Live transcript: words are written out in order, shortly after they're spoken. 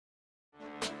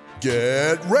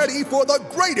Get ready for the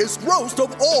greatest roast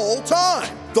of all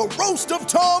time, the Roast of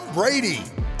Tom Brady,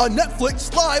 a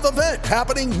Netflix live event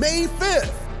happening May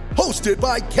 5th. Hosted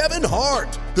by Kevin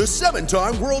Hart, the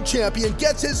 7-time world champion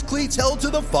gets his cleats held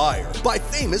to the fire by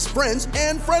famous friends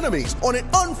and frenemies on an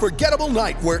unforgettable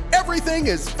night where everything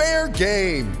is fair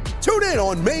game. Tune in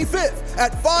on May 5th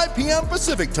at 5 p.m.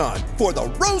 Pacific time for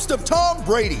the Roast of Tom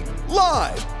Brady,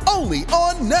 live only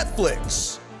on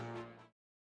Netflix.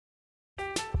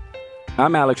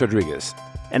 I'm Alex Rodriguez.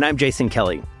 And I'm Jason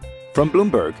Kelly. From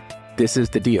Bloomberg, this is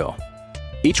The Deal.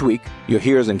 Each week, you'll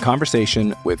hear us in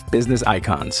conversation with business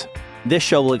icons. This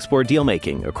show will explore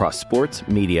deal-making across sports,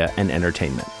 media, and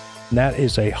entertainment. That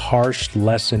is a harsh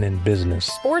lesson in business.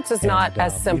 Sports is not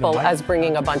as simple as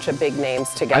bringing a bunch of big names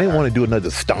together. I didn't want to do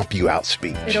another stomp you out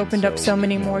speech. It opened up so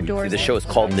many more doors. The show is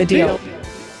called The Deal.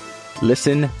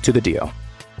 Listen to The Deal.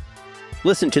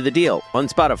 Listen to The Deal on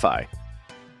Spotify.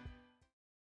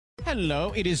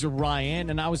 Hello, it is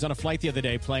Ryan, and I was on a flight the other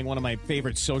day playing one of my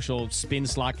favorite social spin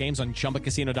slot games on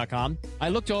ChumbaCasino.com. I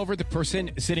looked over at the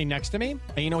person sitting next to me,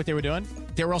 and you know what they were doing?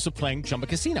 They were also playing Chumba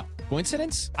Casino.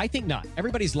 Coincidence? I think not.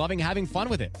 Everybody's loving having fun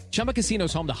with it. Chumba Casino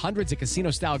is home to hundreds of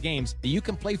casino-style games that you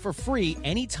can play for free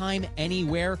anytime,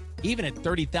 anywhere, even at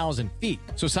 30,000 feet.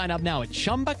 So sign up now at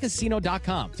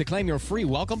ChumbaCasino.com to claim your free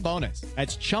welcome bonus.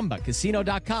 That's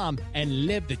ChumbaCasino.com and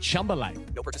live the Chumba life.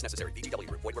 No purchase necessary. VGW.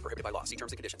 Void where prohibited by law. See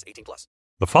terms and conditions. 18+.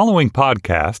 The following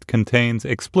podcast contains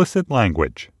explicit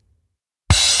language.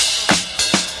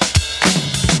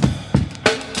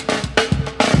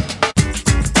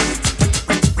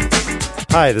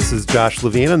 Hi, this is Josh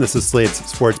Levine, and this is Slate's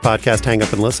sports podcast Hang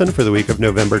Up and Listen for the week of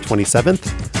November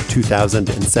 27th,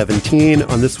 2017.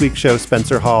 On this week's show,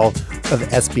 Spencer Hall of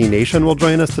SB Nation will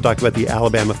join us to talk about the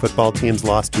Alabama football team's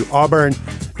loss to Auburn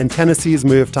and Tennessee's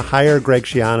move to hire Greg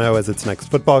Schiano as its next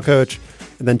football coach,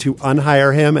 and then to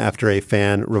unhire him after a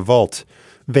fan revolt.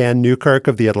 Van Newkirk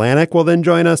of The Atlantic will then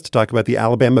join us to talk about the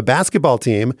Alabama basketball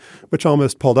team, which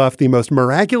almost pulled off the most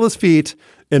miraculous feat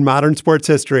in modern sports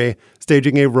history,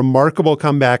 staging a remarkable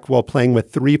comeback while playing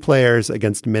with 3 players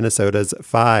against Minnesota's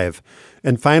 5.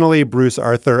 And finally, Bruce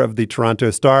Arthur of the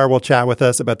Toronto Star will chat with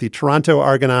us about the Toronto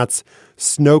Argonauts'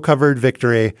 snow-covered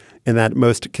victory in that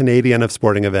most Canadian of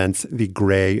sporting events, the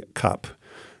Grey Cup.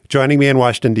 Joining me in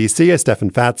Washington, D.C. is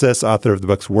Stefan Fatsis, author of the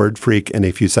books Word Freak and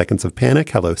A Few Seconds of Panic.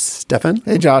 Hello, Stefan.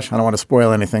 Hey, Josh. I don't want to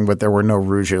spoil anything, but there were no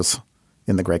Rouges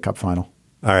in the Grey Cup final.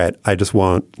 All right. I just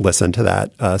won't listen to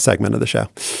that segment of the show.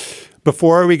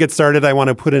 Before we get started, I want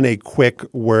to put in a quick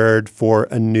word for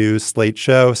a new Slate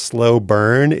show, Slow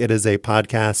Burn. It is a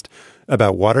podcast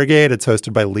about Watergate. It's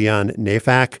hosted by Leon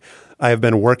Neyfakh. I have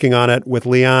been working on it with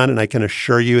Leon, and I can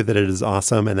assure you that it is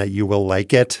awesome and that you will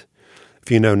like it. If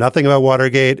you know nothing about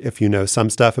Watergate, if you know some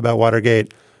stuff about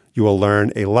Watergate, you will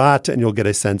learn a lot and you'll get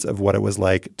a sense of what it was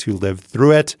like to live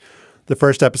through it. The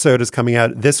first episode is coming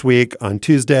out this week on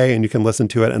Tuesday, and you can listen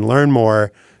to it and learn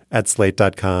more at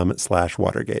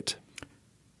slate.com/Watergate.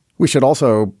 We should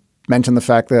also mention the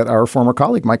fact that our former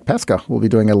colleague, Mike Pesca, will be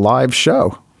doing a live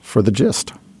show for The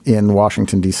Gist in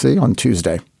Washington, D.C. on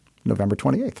Tuesday, November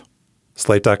 28th.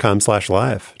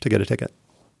 Slate.com/live to get a ticket.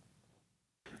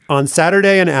 On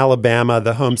Saturday in Alabama,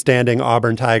 the homestanding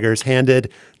Auburn Tigers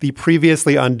handed the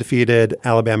previously undefeated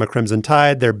Alabama Crimson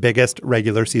Tide their biggest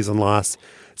regular season loss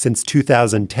since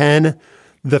 2010.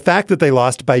 The fact that they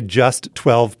lost by just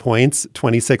 12 points,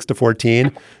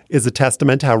 26-14, is a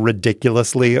testament to how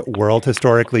ridiculously world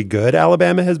historically good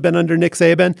Alabama has been under Nick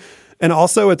Saban. And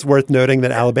also, it's worth noting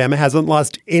that Alabama hasn't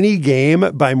lost any game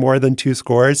by more than 2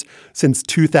 scores since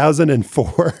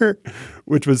 2004,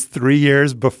 which was 3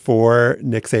 years before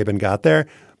Nick Saban got there.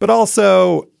 But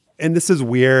also, and this is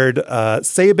weird,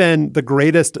 Saban, the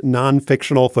greatest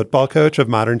non-fictional football coach of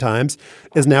modern times,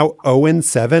 is now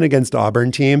 0-7 against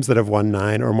Auburn teams that have won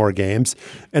 9 or more games.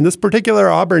 And this particular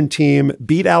Auburn team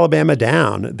beat Alabama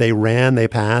down. They ran, they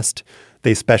passed.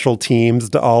 They special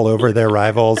teamed all over their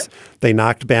rivals. They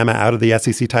knocked Bama out of the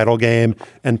SEC title game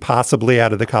and possibly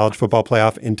out of the college football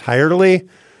playoff entirely.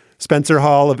 Spencer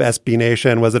Hall of SB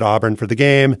Nation was at Auburn for the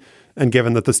game. And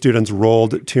given that the students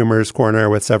rolled Toomer's corner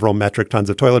with several metric tons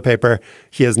of toilet paper,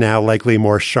 he is now likely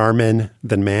more Charmin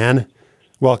than man.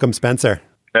 Welcome, Spencer.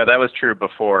 Yeah, that was true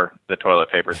before the toilet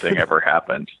paper thing ever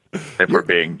happened. If we're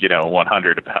being,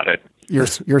 100 about it. You're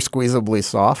squeezably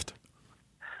soft?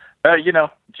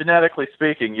 Genetically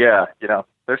speaking, yeah.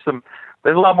 There's a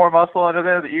lot more muscle under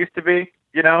there than used to be.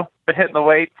 Been hitting the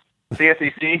weights, the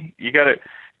SEC. You gotta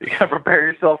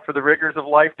prepare yourself for the rigors of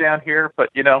life down here. But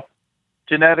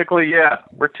genetically, yeah,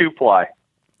 we're 2-ply.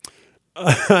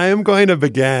 I am going to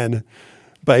begin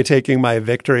by taking my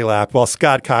victory lap while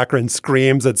Scott Cochran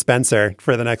screams at Spencer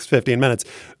for the next 15 minutes.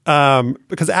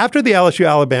 Because after the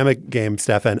LSU-Alabama game,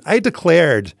 Stefan, I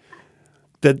declared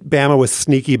that Bama was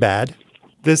sneaky bad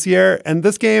this year, and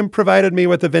this game provided me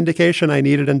with the vindication I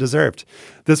needed and deserved.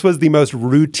 This was the most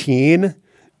routine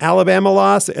Alabama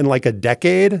loss in like a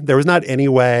decade. There was not any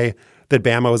way that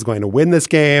Bama was going to win this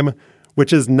game,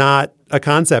 which is not a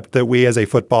concept that we as a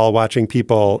football watching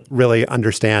people really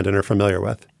understand and are familiar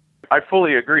with. I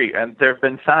fully agree. And there have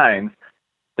been signs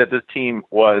that this team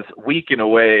was weak in a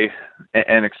way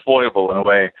and exploitable in a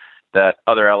way that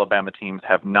other Alabama teams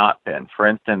have not been. For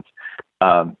instance,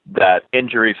 that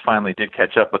injuries finally did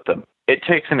catch up with them. It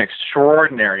takes an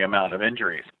extraordinary amount of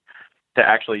injuries to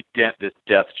actually dent this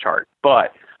depth chart.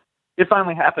 But it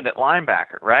finally happened at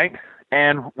linebacker, right?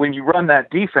 And when you run that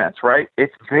defense, right,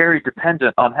 it's very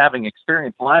dependent on having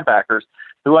experienced linebackers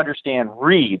who understand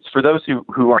reads. For those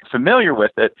who aren't familiar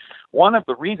with it, one of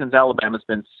the reasons Alabama's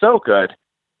been so good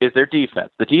is their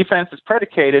defense. The defense is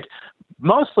predicated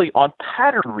mostly on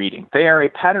pattern reading. They are a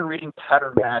pattern reading,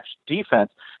 pattern match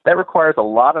defense that requires a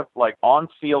lot of like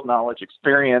on-field knowledge,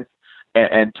 experience,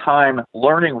 and time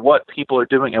learning what people are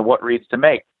doing and what reads to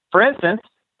make. For instance,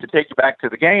 to take you back to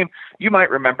the game, you might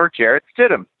remember Jarrett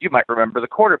Stidham. You might remember the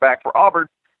quarterback for Auburn,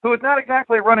 who was not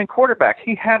exactly a running quarterback.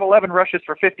 He had 11 rushes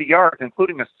for 50 yards,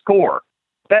 including a score.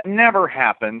 That never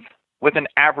happens with an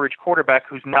average quarterback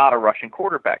who's not a rushing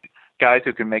quarterback. Guys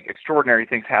who can make extraordinary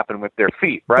things happen with their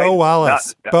feet, right? Bo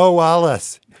Wallace. Bo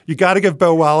Wallace. You got to give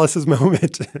Bo Wallace his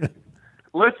moment.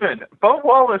 Listen, Bo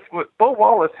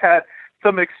Wallace had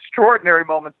some extraordinary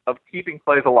moments of keeping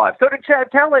plays alive. So did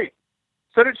Chad Kelly.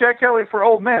 For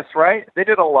Ole Miss, right? They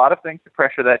did a lot of things to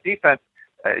pressure that defense.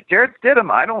 Jarrett Stidham,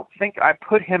 I don't think I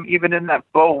put him even in that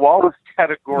Bo Wallace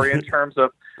category in terms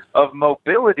of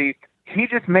mobility. He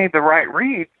just made the right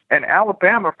reads, and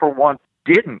Alabama, for once,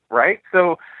 didn't, right?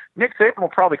 So Nick Saban will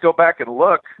probably go back and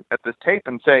look at this tape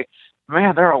and say,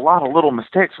 man, there are a lot of little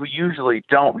mistakes we usually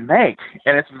don't make.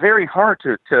 And it's very hard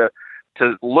to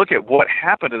look at what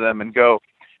happened to them and go,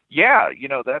 yeah,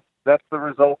 that's the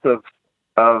result of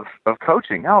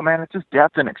coaching. No, man, it's just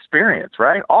depth and experience,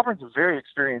 right? Auburn's a very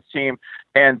experienced team,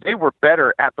 and they were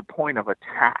better at the point of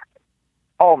attack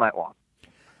all night long.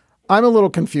 I'm a little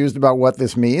confused about what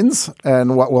this means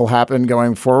and what will happen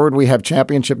going forward. We have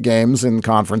championship games in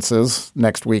conferences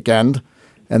next weekend,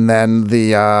 and then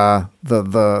the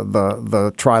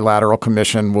Trilateral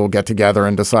Commission will get together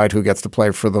and decide who gets to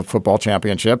play for the football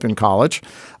championship in college.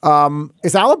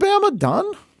 Is Alabama done?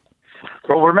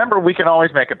 Well, remember, we can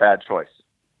always make a bad choice.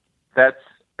 That's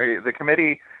the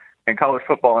committee in college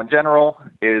football in general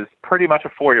is pretty much a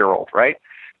 4-year-old, right?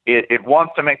 It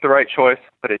wants to make the right choice,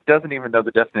 but it doesn't even know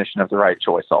the definition of the right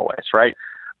choice always, right?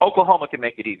 Oklahoma can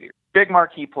make it easier. Big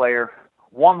marquee player,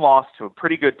 one loss to a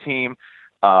pretty good team,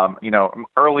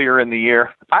 earlier in the year.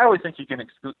 I always think you can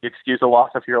excuse a loss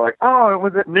if you're like, oh, it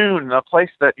was at noon in a place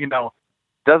that,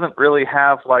 doesn't really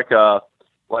have it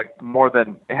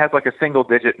has like a single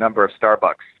digit number of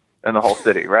Starbucks in the whole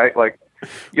city, right? Like,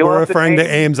 you're referring to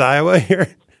Ames, Iowa here?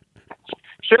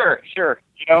 Sure.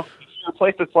 A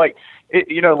place that's like,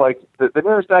 like the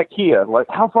nearest IKEA. Like,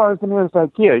 how far is the nearest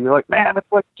IKEA? You're like, man,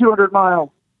 it's like 200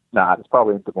 miles. Nah, it's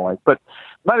probably in Des Moines, but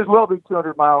might as well be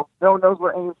 200 miles. No one knows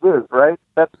where Ames is, right?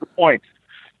 That's the point.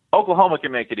 Oklahoma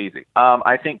can make it easy.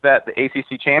 I think that the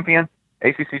ACC champion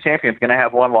is going to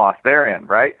have one loss. They're in,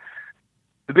 right?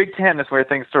 The Big Ten is where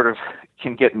things sort of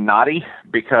can get knotty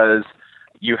because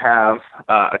you have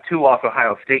a 2-loss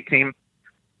Ohio State team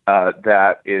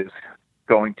that is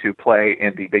going to play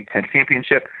in the Big Ten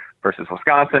championship versus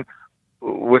Wisconsin.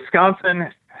 Wisconsin,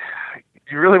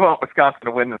 you really want Wisconsin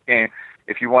to win this game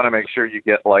if you want to make sure you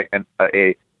get like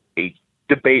a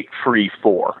debate-free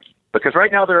 4. Because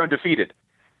right now they're undefeated.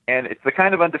 And it's the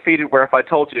kind of undefeated where if I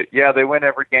told you, yeah, they win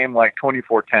every game like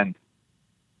 24-10,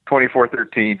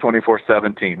 24-13,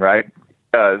 24-17, right?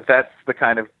 That's the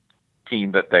kind of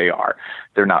team that they are.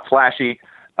 They're not flashy.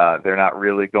 They're not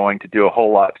really going to do a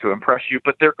whole lot to impress you,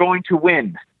 but they're going to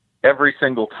win every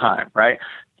single time, right?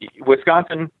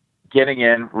 Wisconsin getting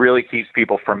in really keeps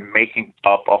people from making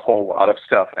up a whole lot of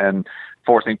stuff and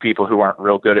forcing people who aren't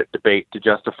real good at debate to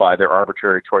justify their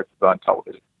arbitrary choices on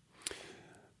television.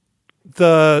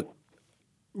 The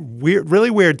really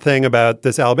weird thing about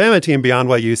this Alabama team, beyond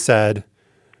what you said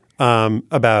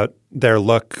about their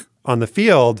look on the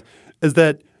field, is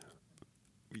that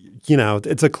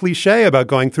it's a cliche about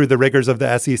going through the rigors of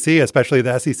the SEC, especially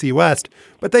the SEC West,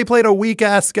 but they played a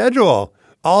weak-ass schedule.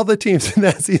 All the teams in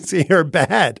the SEC are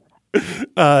bad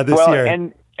this year.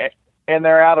 And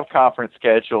their out-of-conference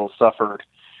schedule suffered.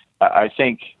 I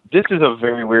think this is a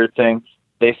very weird thing.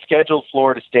 they scheduled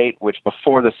Florida State, which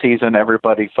before the season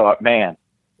everybody thought, man,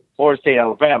 Florida State,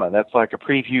 Alabama, that's like a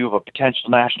preview of a potential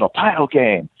national title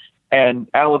game. And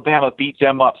Alabama beat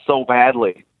them up so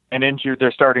badly and injured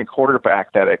their starting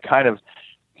quarterback that it kind of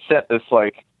set this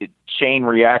like chain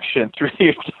reaction through the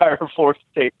entire Florida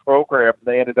State program.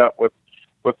 They ended up with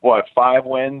 5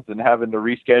 wins and having to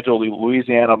reschedule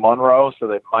Louisiana Monroe so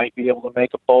they might be able to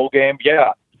make a bowl game.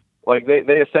 Yeah, like they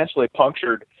essentially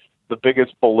punctured the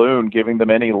biggest balloon, giving them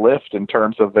any lift in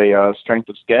terms of a strength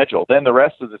of schedule. Then the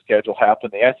rest of the schedule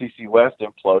happened. The SEC West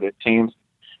imploded. Teams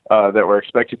that were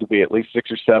expected to be at least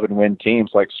 6 or 7 win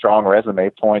teams, like strong resume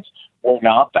points, were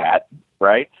not that,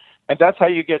 right? And that's how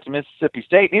you get to Mississippi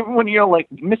State. Even when, like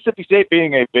Mississippi State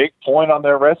being a big point on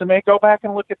their resume, go back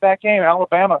and look at that game.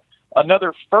 Alabama,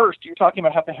 another first. You're talking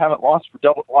about how they haven't lost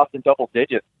in double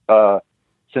digits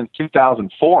since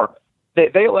 2004.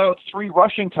 They allowed 3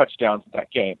 rushing touchdowns in that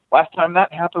game. Last time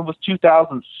that happened was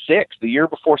 2006, the year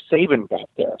before Saban got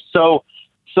there. So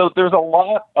there's a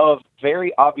lot of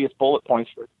very obvious bullet points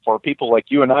for people like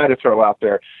you and I to throw out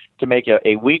there to make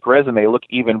a weak resume look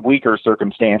even weaker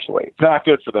circumstantially. It's not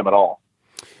good for them at all.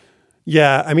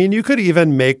 Yeah, I mean, you could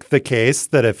even make the case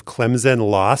that if Clemson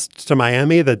lost to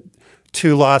Miami, the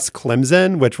 2-loss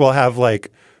Clemson, which will have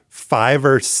like 5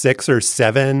 or 6 or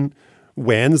 7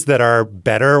 wins that are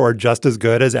better or just as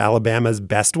good as Alabama's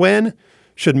best win,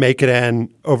 should make it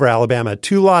in over Alabama.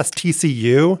 2-loss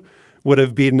TCU would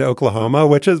have beaten Oklahoma,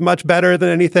 which is much better than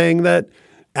anything that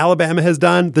Alabama has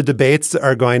done. The debates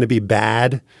are going to be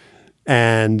bad.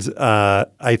 And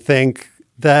I think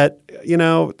that,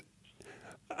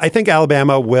 I think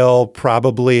Alabama will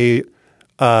probably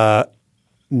not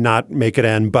make it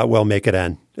in, but will make it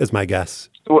in, is my guess.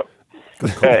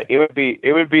 It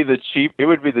would be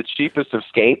the cheapest of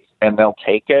skates, and they'll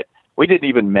take it. We didn't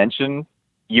even mention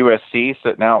USC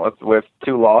sitting out with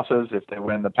 2 losses if they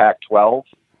win the Pac-12,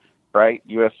 right?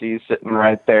 USC is sitting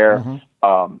right there. Mm-hmm.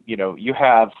 You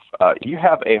have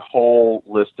a whole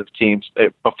list of teams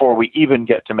before we even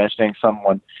get to mentioning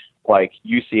someone like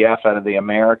UCF out of the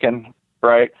American,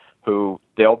 right? Who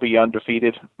they'll be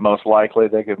undefeated most likely.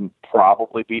 They can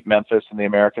probably beat Memphis in the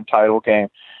American title game.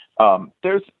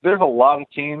 There's a lot of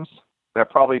teams that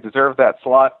probably deserve that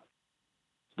slot.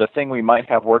 The thing we might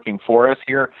have working for us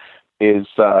here is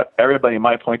everybody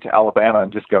might point to Alabama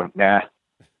and just go, nah,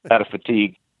 out of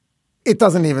fatigue. It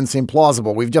doesn't even seem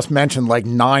plausible. We've just mentioned like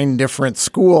 9 different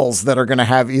schools that are going to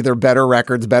have either better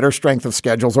records, better strength of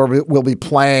schedules, or will be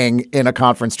playing in a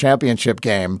conference championship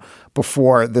game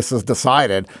before this is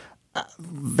decided.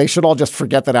 They should all just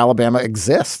forget that Alabama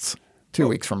exists 2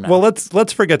 weeks from now. Well,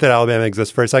 let's forget that Alabama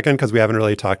exists for a second because we haven't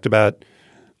really talked about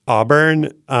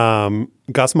Auburn.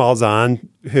 Gus Malzahn,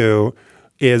 who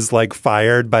is like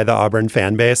fired by the Auburn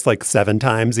fan base like 7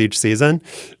 times each season.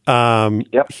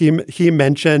 He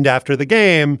mentioned after the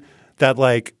game that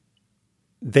like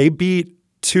they beat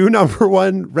 2 number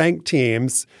 1 ranked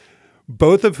teams,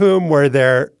 both of whom were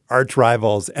their arch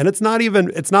rivals. And it's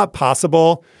not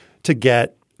possible to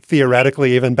get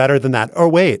theoretically even better than that. Oh,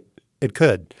 wait, it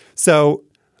could. So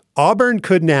Auburn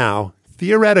could now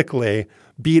theoretically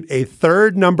beat a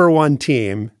 3rd number 1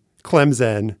 team,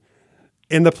 Clemson,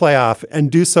 in the playoff and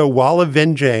do so while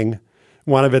avenging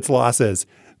one of its losses.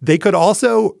 They could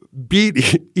also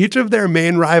beat each of their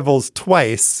main rivals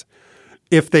twice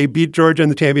if they beat Georgia in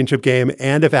the championship game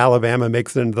and if Alabama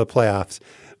makes it into the playoffs.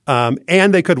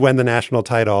 And they could win the national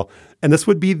title. And this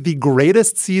would be the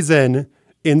greatest season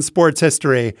in sports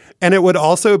history. And it would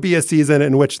also be a season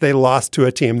in which they lost to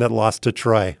a team that lost to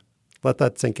Troy. Let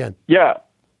that sink in. Yeah.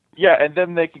 And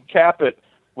then they can cap it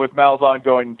with Malzahn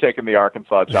going and taking the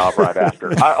Arkansas job right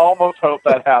after. I almost hope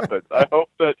that happens. I hope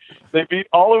that they beat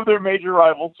all of their major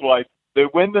rivals twice. They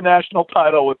win the national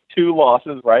title with 2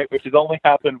 losses, right? Which has only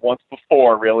happened once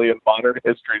before, really, in modern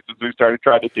history since we started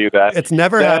trying to do that. It's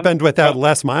never happened without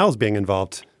Les Miles being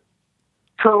involved.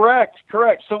 Correct.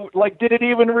 So, did it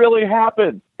even really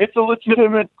happen? It's a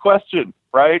legitimate question,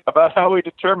 right, about how we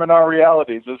determine our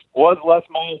realities. Was Les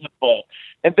Miles involved?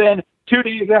 And then 2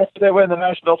 days after they win the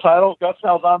national title, Gus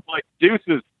Malzahn's like,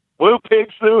 deuces, blue pig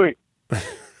suey.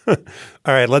 All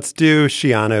right, let's do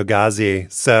Schiano Ghazi.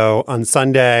 So on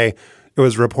Sunday, it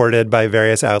was reported by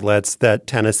various outlets that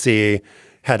Tennessee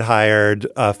had hired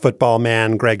football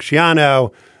man Greg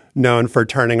Schiano, known for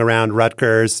turning around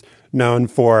Rutgers, known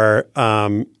for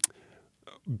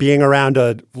being around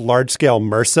a large-scale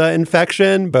MRSA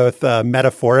infection, both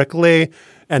metaphorically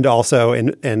and also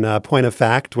in point of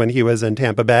fact when he was in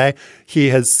Tampa Bay. He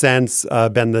has since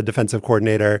been the defensive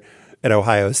coordinator at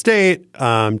Ohio State.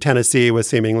 Tennessee was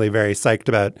seemingly very psyched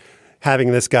about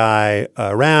having this guy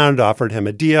around, offered him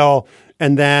a deal.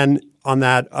 And then on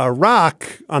that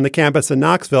rock on the campus in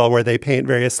Knoxville where they paint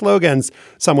various slogans,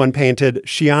 someone painted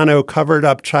Schiano covered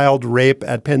up child rape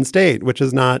at Penn State, which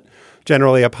is not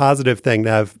generally a positive thing to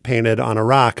have painted on a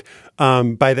rock.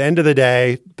 By the end of the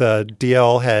day, the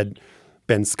deal had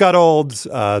been scuttled.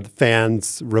 The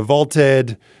fans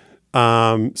revolted.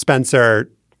 Spencer,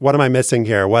 what am I missing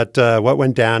here? What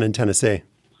went down in Tennessee?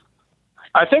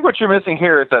 I think what you're missing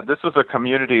here is that this was a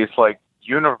community's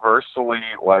universally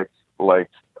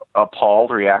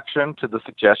appalled reaction to the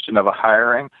suggestion of a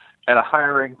hiring, and a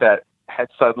hiring that had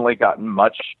suddenly gotten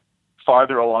much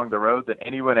farther along the road than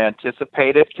anyone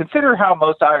anticipated. Consider how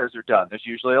most hires are done. There's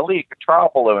usually a leak, a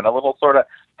trial balloon, a little sort of,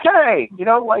 hey,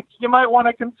 you might want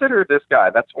to consider this guy.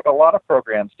 That's what a lot of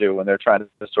programs do when they're trying to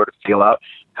sort of feel out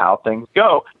how things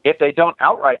go. If they don't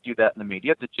outright do that in the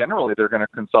media, then generally they're going to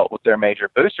consult with their major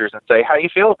boosters and say, how do you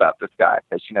feel about this guy?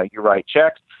 Because, you write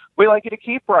checks. We like you to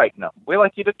keep writing them. We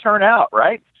like you to turn out,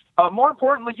 right? More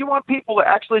importantly, you want people to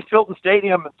actually fill the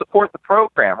stadium and support the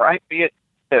program, right? Be it,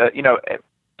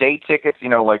 day tickets,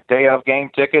 day of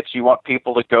game tickets. You want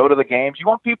people to go to the games. You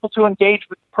want people to engage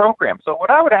with the program. So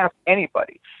what I would ask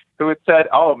anybody who had said,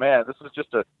 oh, man, this is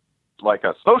just a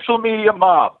social media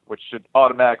mob, which should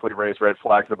automatically raise red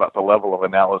flags about the level of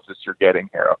analysis you're getting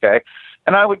here, okay?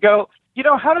 And I would go,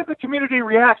 how did the community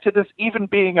react to this even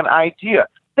being an idea?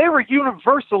 They were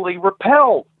universally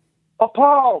repelled,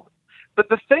 appalled. But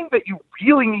the thing that you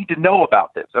really need to know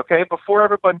about this, okay, before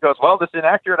everyone goes, well, this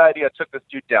inaccurate idea took this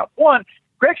dude down. One,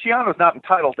 Greg Schiano is not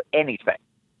entitled to anything.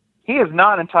 He is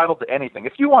not entitled to anything.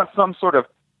 If you want some sort of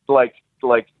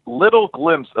little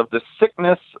glimpse of the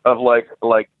sickness of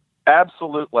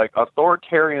absolute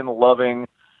authoritarian loving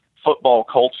football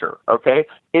culture, okay,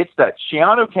 it's that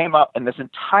Schiano came up and this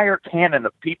entire canon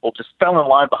of people just fell in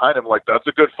line behind him that's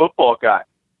a good football guy.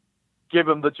 Give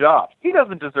him the job. He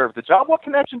doesn't deserve the job. What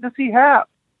connection does he have?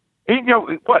 He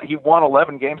won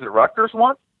 11 games at Rutgers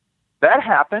once? That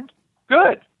happened.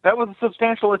 Good. That was a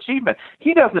substantial achievement.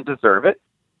 He doesn't deserve it.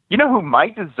 You know who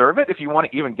might deserve it if you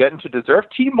want to even get into deserve?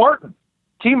 T. Martin.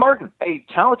 T. Martin, a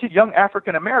talented young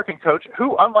African-American coach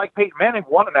who, unlike Peyton Manning,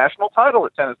 won a national title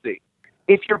at Tennessee.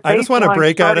 I just want to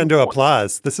break out into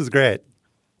applause. This is great.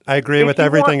 I agree with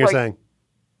everything you're saying.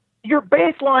 Your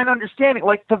baseline understanding,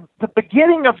 the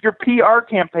beginning of your PR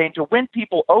campaign to win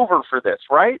people over for this,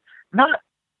 right? Not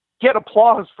get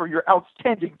applause for your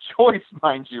outstanding choice,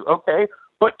 mind you, okay?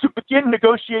 But to begin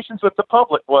negotiations with the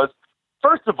public was,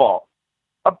 first of all,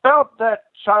 about that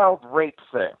child rape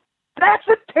thing. That's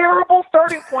a terrible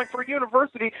starting point for a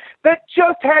university that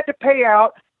just had to pay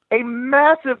out a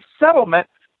massive settlement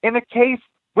in a case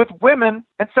with women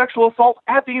and sexual assault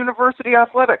at the university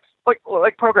athletics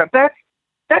program.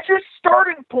 That's your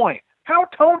starting point. How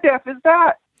tone deaf is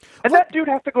that? And that dude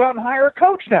has to go out and hire a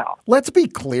coach now. Let's be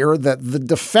clear that the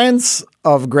defense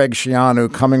of Greg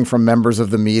Schiano coming from members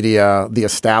of the media, the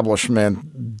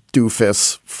establishment,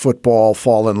 doofus, football,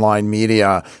 fall-in-line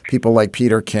media, people like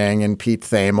Peter King and Pete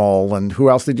Thamel, and who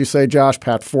else did you say, Josh?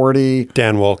 Pat Forty?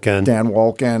 Dan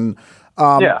Wolken.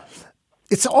 Yeah.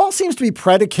 It all seems to be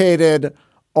predicated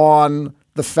on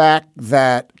the fact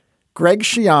that Greg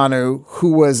Schiano,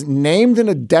 who was named in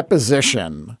a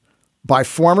deposition by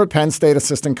former Penn State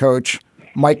assistant coach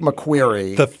Mike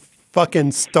McQueary. The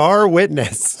fucking star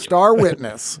witness.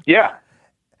 Yeah.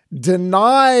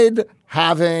 Later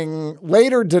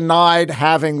denied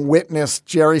having witnessed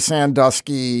Jerry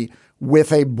Sandusky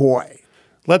with a boy.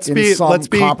 Let's be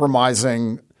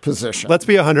compromising position. Let's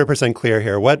be 100% clear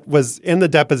here. What was in the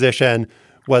deposition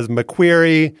was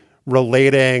McQueary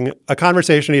relating a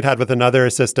conversation he'd had with another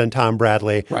assistant, Tom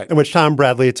Bradley, in which Tom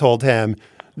Bradley told him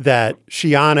that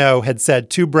Schiano had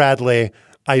said to Bradley,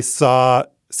 I saw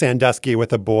Sandusky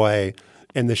with a boy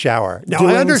in the shower. Now,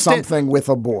 I understand something with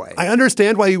a boy. I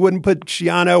understand why you wouldn't put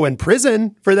Schiano in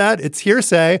prison for that. It's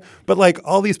hearsay. But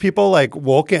all these people like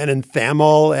Wolken and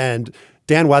Thamel and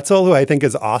Dan Wetzel, who I think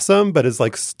is awesome, but is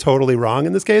totally wrong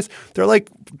in this case. They're like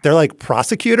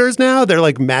prosecutors now. They're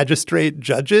like magistrate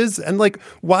judges. And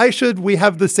why should we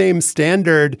have the same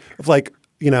standard of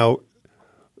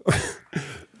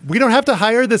we don't have to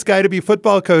hire this guy to be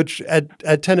football coach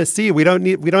at Tennessee. We don't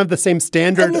have the same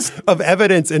standard of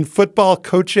evidence in football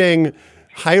coaching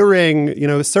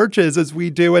hiring, searches as we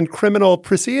do in criminal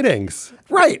proceedings.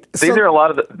 Right. These are a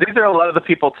lot of the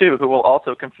people too who will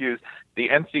also confuse the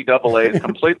NCAA's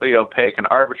completely opaque and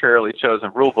arbitrarily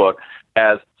chosen rule book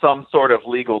as some sort of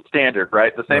legal standard,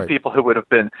 right? The same people who would have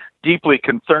been deeply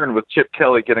concerned with Chip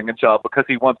Kelly getting a job because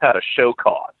he once had a show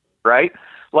cause, right?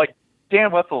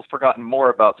 Dan Wetzel's forgotten more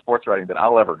about sports writing than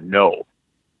I'll ever know,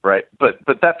 right? But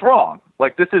that's wrong.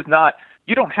 This is not,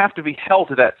 you don't have to be held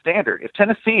to that standard. If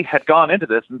Tennessee had gone into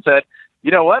this and said,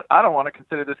 you know what, I don't want to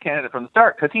consider this candidate from the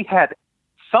start because he had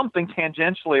something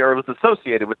tangentially or was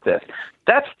associated with this,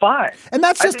 that's fine. And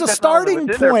that's just a starting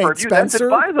point, Spencer. That's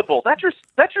advisable. That's your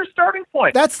starting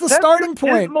point. That's the starting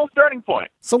point. Dismal starting point.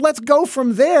 So let's go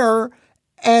from there.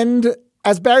 And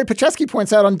as Barry Pacheski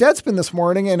points out on Deadspin this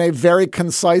morning in a very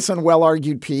concise and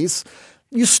well-argued piece,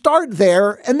 you start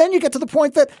there, and then you get to the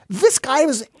point that this guy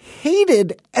is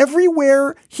hated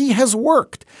everywhere he has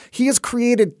worked. He has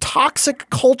created toxic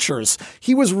cultures.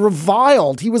 He was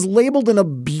reviled. He was labeled an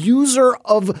abuser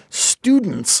of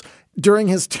students during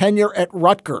his tenure at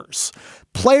Rutgers.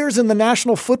 Players in the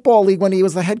National Football League, when he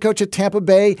was the head coach at Tampa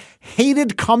Bay,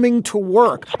 hated coming to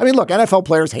work. I mean, look, NFL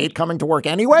players hate coming to work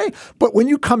anyway, but when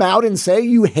you come out and say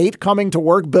you hate coming to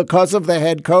work because of the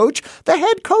head coach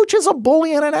is a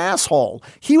bully and an asshole.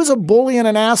 He was a bully and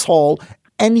an asshole,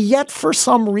 and yet for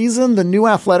some reason, the new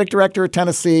athletic director at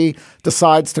Tennessee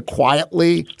decides to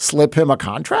quietly slip him a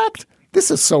contract?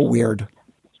 This is so weird.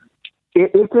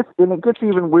 It gets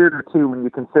even weirder, too, when you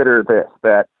consider this,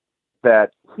 that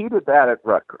he did that at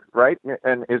Rutgers, right?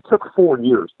 And it took 4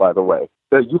 years, by the way.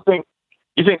 So you think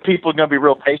people are going to be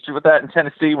real patient with that in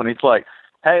Tennessee when he's like,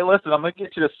 hey, listen, I'm going to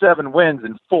get you to 7 wins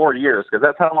in 4 years because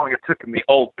that's how long it took in the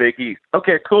old Big East.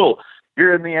 Okay, cool.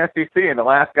 You're in the SEC, and the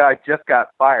last guy just got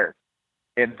fired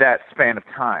in that span of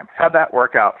time. How'd that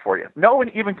work out for you? No one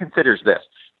even considers this,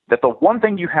 that the one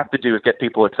thing you have to do is get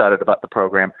people excited about the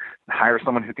program, hire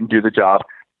someone who can do the job,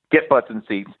 get butts in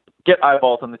seats, get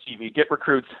eyeballs on the TV, get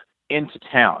recruits into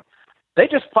town. They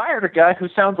just fired a guy who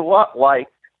sounds a lot like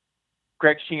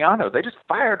Greg Schiano. They just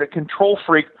fired a control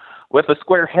freak with a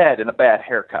square head and a bad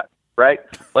haircut, right?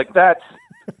 Like that's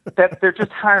they're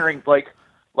just hiring like,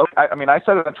 I mean, I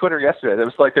said it on Twitter yesterday. It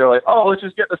was like, they're like, oh, let's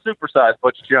just get the supersized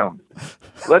Butch Jones.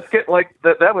 Let's get like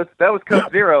that was Coke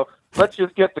Zero. Let's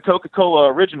just get the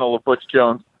Coca-Cola original of Butch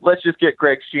Jones. Let's just get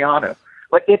Greg Schiano.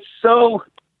 Like it's so,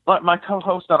 my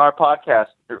co-host on our podcast,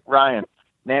 Ryan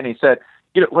Nanny, said,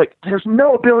 like, there's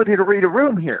no ability to read a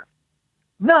room here.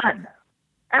 None.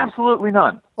 Absolutely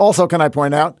none. Also, can I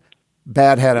point out,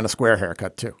 bad head and a square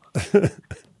haircut, too.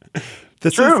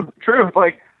 True.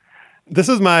 Like, this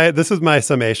is my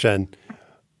summation.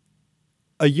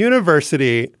 A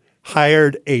university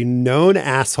hired a known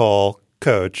asshole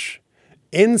coach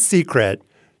in secret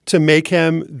to make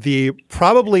him the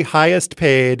probably highest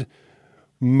paid,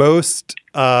 most,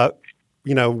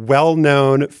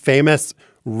 well-known, famous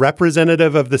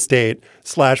representative of the state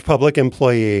 / public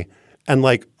employee. And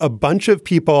like a bunch of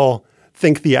people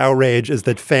think the outrage is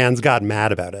that fans got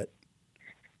mad about it.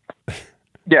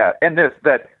 Yeah. And can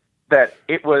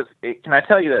I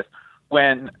tell you this?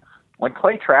 When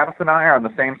Clay Travis and I are on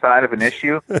the same side of an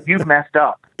issue, you've messed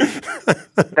up.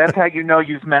 That's how you know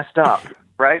you've messed up,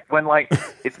 right? When like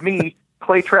it's me,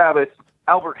 Clay Travis,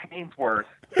 Albert Hainsworth,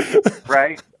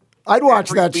 right? I'd watch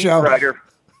that show. Writer.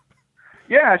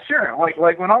 Yeah, sure.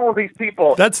 Like when all of these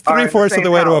people. That's 3/4 of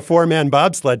the way to a 4-man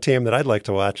bobsled team that I'd like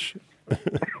to watch.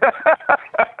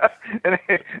 And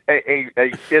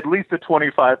at least a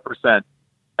 25%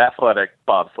 athletic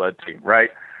bobsled team, right?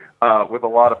 With a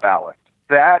lot of ballast.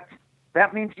 That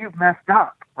means you've messed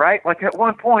up, right? Like at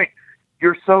one point,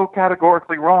 you're so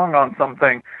categorically wrong on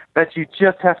something that you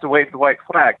just have to wave the white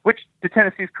flag, which, to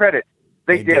Tennessee's credit,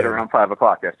 they did around 5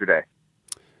 o'clock yesterday.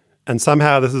 And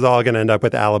somehow this is all going to end up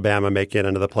with Alabama making it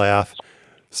into the playoff.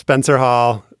 Spencer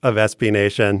Hall of SB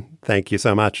Nation, thank you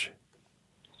so much.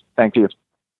 Thank you.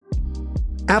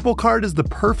 Apple Card is the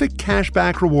perfect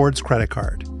cashback rewards credit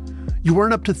card. You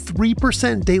earn up to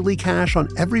 3% daily cash on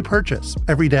every purchase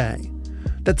every day.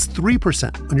 That's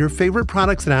 3% on your favorite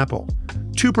products at Apple,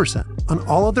 2% on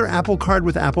all other Apple Card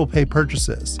with Apple Pay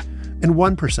purchases, and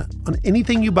 1% on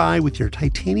anything you buy with your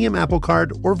titanium Apple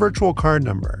Card or virtual card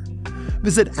number.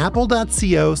 Visit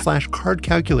apple.co/card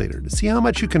calculator to see how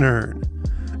much you can earn.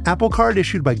 Apple Card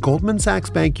issued by Goldman Sachs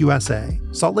Bank USA,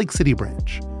 Salt Lake City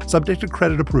branch. Subject to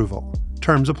credit approval.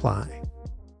 Terms apply.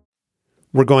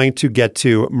 We're going to get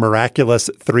to miraculous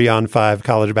 3-on-5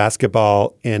 college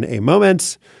basketball in a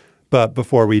moment. But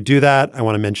before we do that, I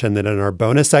want to mention that in our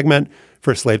bonus segment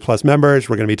for Slate Plus members,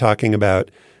 we're going to be talking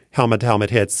about helmet-to-helmet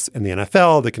hits in the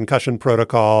NFL, the concussion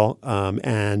protocol,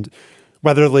 and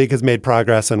whether the league has made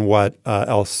progress and what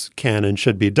else can and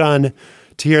should be done.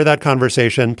 To hear that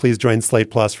conversation, please join Slate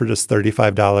Plus for just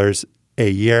 $35 a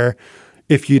year.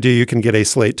 If you do, you can get a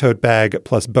Slate tote bag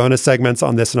plus bonus segments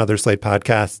on this and other Slate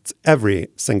podcasts every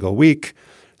single week.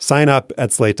 Sign up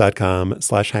at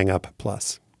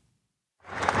slate.com/hangupplus.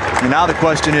 And now the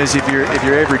question is, if you're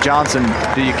Avery Johnson,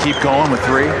 do you keep going with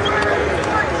 3?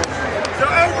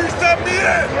 So Avery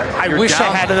I wish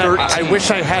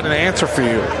I had an answer for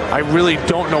you. I really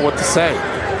don't know what to say.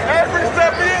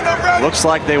 Looks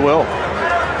like they will.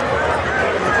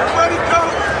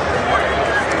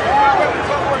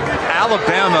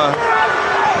 Alabama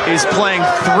is playing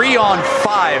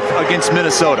 3-on-5 against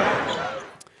Minnesota.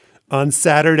 On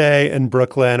Saturday in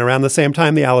Brooklyn, around the same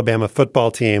time the Alabama football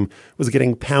team was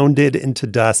getting pounded into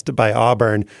dust by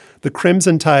Auburn, the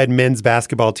Crimson Tide men's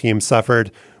basketball team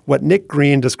suffered what Nick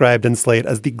Green described in Slate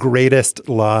as the greatest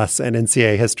loss in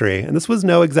NCAA history. And this was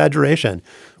no exaggeration.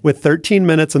 With 13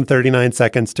 minutes and 39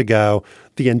 seconds to go,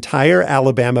 the entire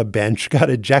Alabama bench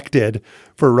got ejected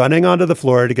for running onto the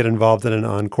floor to get involved in an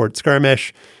on-court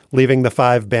skirmish, leaving the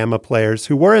 5 Bama players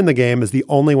who were in the game as the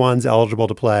only ones eligible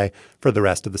to play for the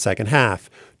rest of the second half.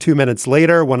 2 minutes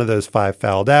later, one of those 5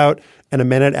 fouled out, and a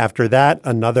minute after that,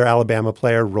 another Alabama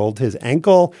player rolled his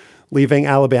ankle, leaving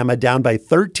Alabama down by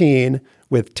 13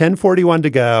 with 10:41 to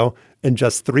go and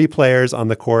just 3 players on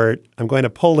the court. I'm going to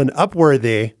pull an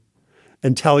Upworthy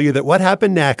and tell you that what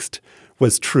happened next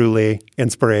was truly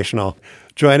inspirational.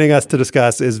 Joining us to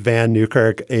discuss is Vann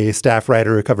Newkirk, a staff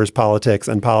writer who covers politics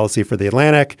and policy for The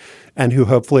Atlantic, and who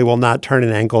hopefully will not turn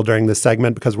an ankle during this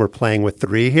segment because we're playing with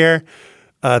 3 here.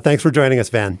 Thanks for joining us,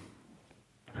 Vann.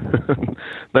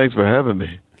 Thanks for having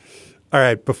me. All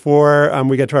right, before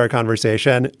we get to our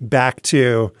conversation, back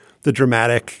to the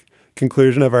dramatic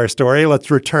conclusion of our story, let's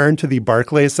return to the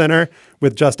Barclays Center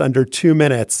with just under 2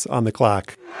 minutes on the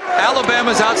clock.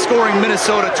 Alabama's outscoring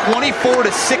Minnesota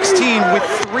 24-16 with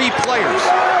 3 players.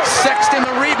 Sexton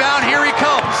the rebound, here he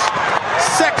comes.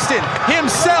 Sexton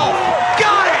himself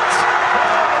got it!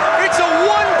 It's a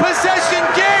one-possession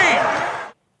game!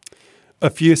 A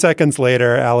few seconds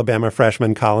later, Alabama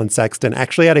freshman Colin Sexton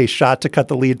actually had a shot to cut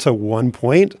the lead to 1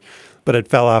 point, but it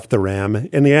fell off the rim.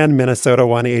 In the end, Minnesota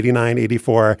won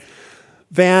 89-84.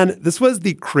 Vann, this was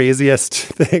the craziest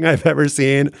thing I've ever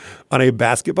seen on a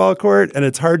basketball court, and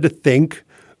it's hard to think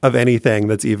of anything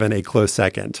that's even a close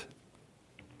second.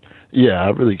 Yeah, I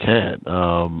really can't.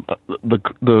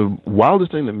 The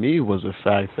wildest thing to me was the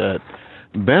fact that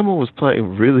Bama was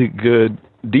playing really good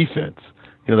defense.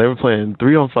 You know, they were playing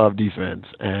 3-on-5 defense,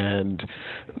 and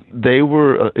they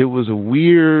were. It was a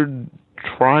weird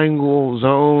triangle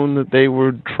zone that they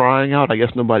were trying out. I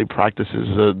guess nobody practices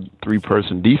a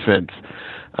 3-person defense,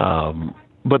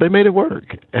 but they made it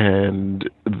work. And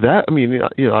that, I mean,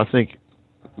 you know, I think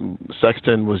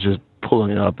Sexton was just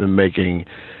pulling up and making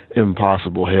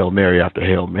impossible Hail Mary after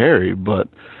Hail Mary, but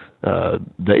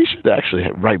they should actually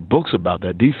write books about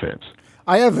that defense.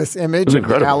 I have this image of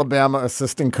the Alabama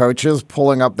assistant coaches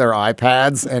pulling up their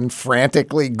iPads and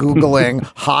frantically Googling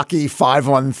hockey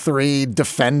 5-on-3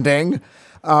 defending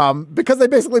because they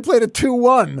basically played a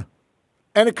 2-1.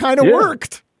 And it kind of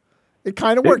worked. It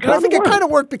kind of worked. And I think it kind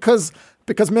of worked because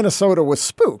Minnesota was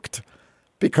spooked.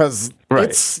 Because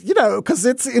it's, you know, because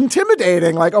it's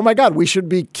intimidating. Like, oh, my God, we should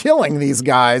be killing these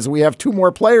guys. We have 2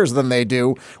 more players than they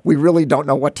do. We really don't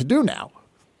know what to do now.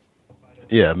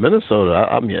 Yeah, Minnesota,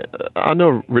 I mean, I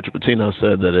know Richard Pitino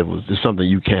said that it was just something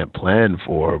you can't plan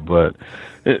for, but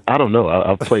I don't know.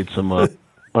 I've played some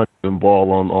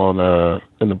ball on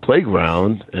in the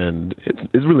playground, and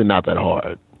it's really not that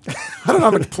hard. I don't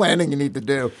know how much planning you need to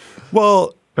do.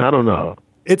 Well, I don't know.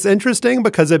 It's interesting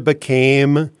because it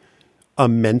became a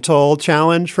mental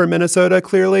challenge for Minnesota,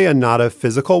 clearly, and not a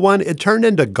physical one. It turned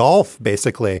into golf,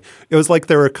 basically. It was like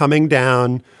they were coming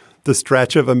down the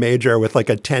stretch of a major with like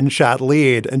a 10-shot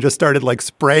lead and just started like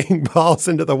spraying balls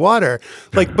into the water.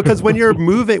 Like, because when you're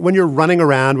moving, when you're running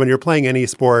around, when you're playing any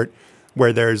sport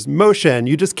where there's motion,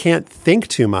 you just can't think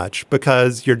too much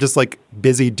because you're just like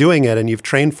busy doing it and you've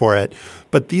trained for it.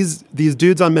 But these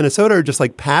dudes on Minnesota are just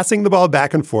like passing the ball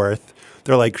back and forth.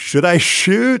 They're like, should I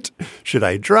shoot? Should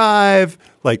I drive?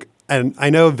 Like, and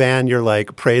I know, Vann, you're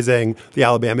like praising the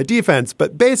Alabama defense,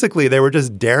 but basically they were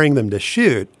just daring them to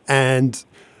shoot. And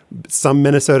some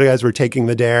Minnesota guys were taking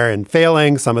the dare and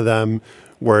failing. Some of them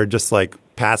were just like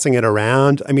passing it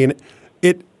around. I mean,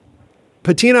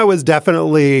 Pitino was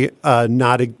definitely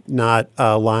not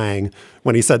lying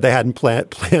when he said they hadn't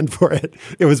planned for it.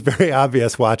 It was very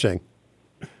obvious watching.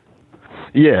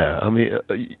 Yeah, I mean,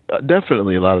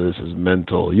 definitely a lot of this is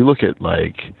mental. You look at,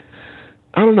 like,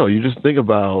 I don't know, you just think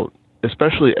about,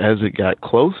 especially as it got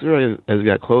closer, as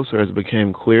it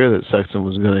became clear that Sexton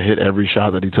was going to hit every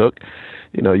shot that he took,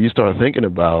 you know, you start thinking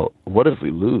about, what if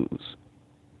we lose?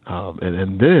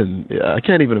 And then I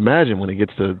can't even imagine when it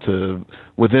gets to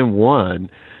within 1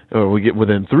 or we get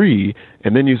within 3,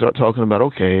 and then you start talking about,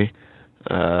 okay,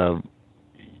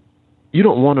 you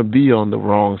don't want to be on the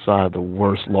wrong side of the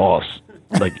worst loss,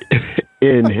 like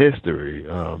in history,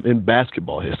 in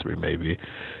basketball history maybe.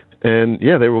 And,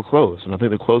 yeah, they were close. And I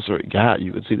think the closer it got,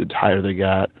 you could see the tighter they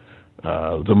got,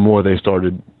 the more they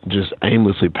started just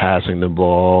aimlessly passing the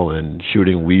ball and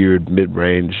shooting weird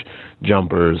mid-range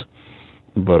jumpers.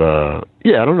 But,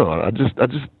 yeah, I don't know.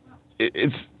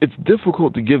 It's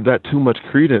difficult to give that too much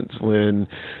credence when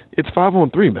it's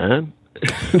 5-on-3, man.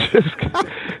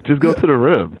 just go to the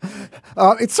rim.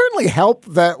 It certainly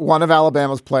helped that one of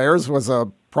Alabama's players was a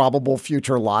probable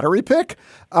future lottery pick.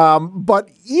 But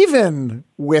even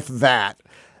with that,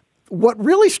 what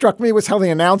really struck me was how the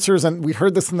announcers, and we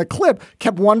heard this in the clip,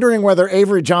 kept wondering whether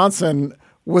Avery Johnson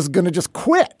was going to just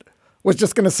quit. Was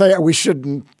just going to say we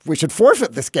should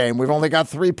forfeit this game. We've only got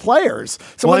 3 players.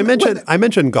 So well, I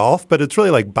mentioned golf, but it's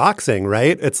really like boxing,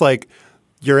 right? It's like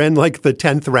you're in like the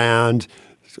 10th round.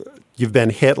 You've been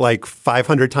hit like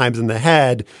 500 times in the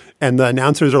head, and the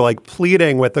announcers are like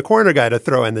pleading with the corner guy to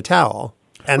throw in the towel.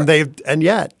 And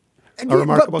yet a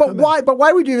remarkable comeback. But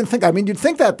why would you even think? I mean, you'd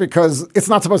think that because it's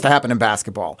not supposed to happen in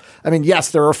basketball. I mean,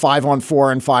 yes, there are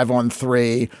 5-on-4 and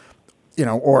 5-on-3,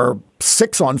 or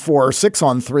 6-on-4 or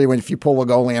 6-on-3 when if you pull a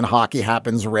goalie in hockey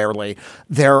happens rarely.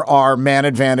 There are man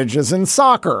advantages in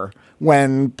soccer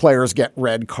when players get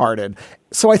red carded.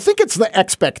 So I think it's the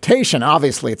expectation.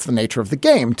 Obviously, it's the nature of the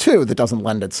game, too, that doesn't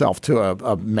lend itself to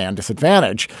a man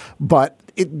disadvantage. But,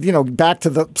 back to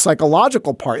the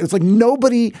psychological part, it's like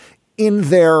nobody in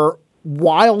their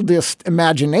wildest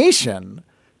imagination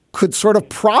could sort of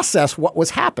process what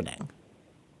was happening.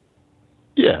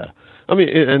 Yeah. I mean,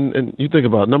 and you think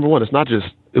about, number one, it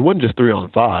wasn't just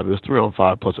 3-on-5. It was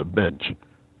 3-on-5 plus a bench,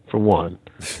 for one.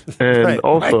 And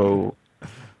also,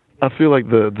 I feel like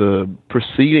the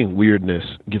preceding weirdness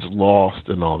gets lost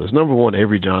in all this. Number one,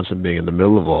 Avery Johnson being in the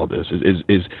middle of all this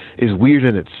is weird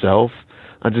in itself.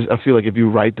 I feel like if you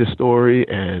write this story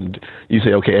and you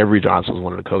say, okay, Avery Johnson was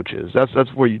one of the coaches, that's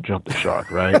where you jump the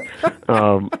shark, right?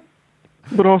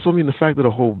 But also, I mean, the fact that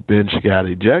a whole bench got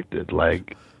ejected,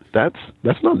 like that's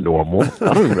not normal. Has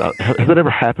that ever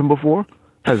happened before?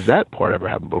 Has that part ever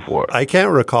happened before? I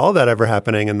can't recall that ever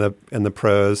happening in the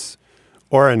pros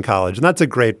or in college. And that's a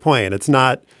great point. It's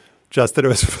not just that it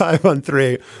was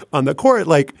 5-on-3 on the court.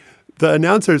 Like the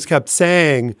announcers kept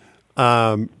saying,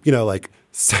 like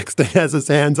Sexton has his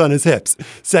hands on his hips.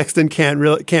 Sexton can't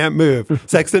move.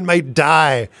 Sexton might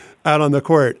die out on the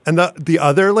court. And the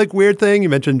other like weird thing, you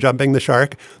mentioned jumping the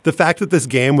shark, the fact that this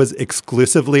game was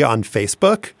exclusively on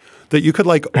Facebook, that you could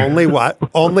like only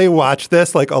watch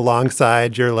this like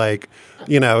alongside your like,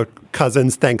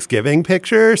 cousin's Thanksgiving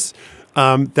pictures.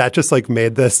 That just like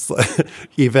made this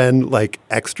even like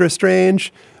extra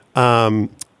strange. So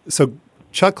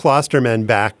Chuck Klosterman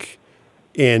back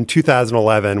in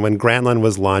 2011 when Grantland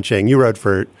was launching, you wrote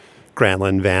for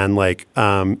Grantland, Van, like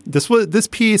this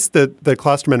piece that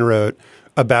Klosterman wrote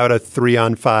about a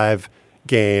 3-on-5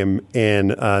 game in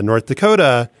North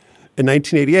Dakota in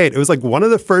 1988. It was like one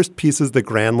of the first pieces that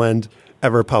Grantland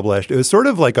ever published. It was sort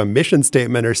of like a mission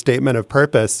statement or statement of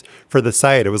purpose for the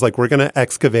site. It was like, we're going to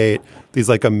excavate these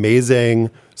like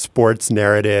amazing sports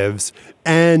narratives.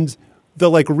 And the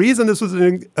like reason this was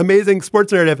an amazing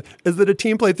sports narrative is that a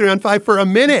team played 3-on-5 for a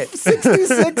minute.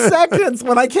 66 seconds.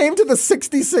 When I came to the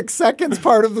 66 seconds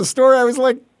part of the story, I was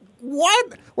like,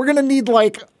 what? We're going to need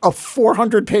like a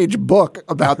 400-page book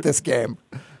about this game.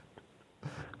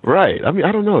 Right. I mean,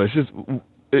 I don't know. It's just,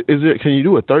 can you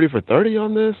do a 30 for 30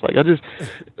 on this? Like,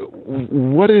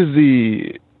 what is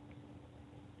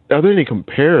are there any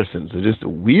comparisons to just the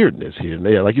weirdness here?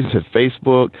 Yeah, like you said,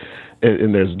 Facebook,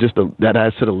 and there's just that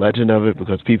adds to the legend of it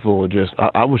because people are just,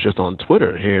 I was just on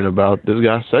Twitter hearing about this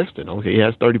guy Sexton. Okay, he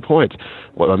has 30 points.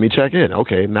 Well, let me check in.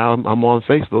 Okay, now I'm on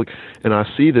Facebook and I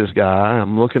see this guy.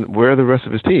 I'm looking, where are the rest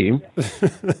of his team?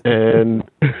 And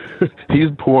he's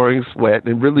pouring sweat.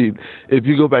 And really, if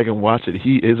you go back and watch it,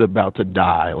 he is about to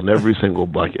die on every single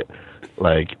bucket.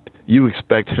 Like, you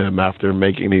expect him after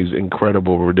making these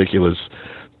incredible, ridiculous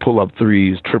pull-up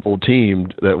threes, triple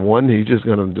teamed, that one, he's just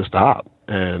going to stop.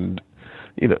 And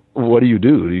what do?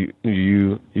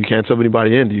 You can't sub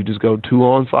anybody in. Do you just go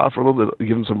 2-on-5 for a little bit,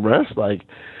 give them some rest? Like,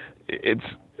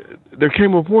 there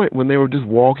came a point when they were just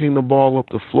walking the ball up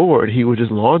the floor and he was just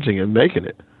launching and making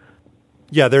it.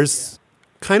 Yeah, there's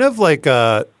kind of like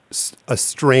a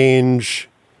strange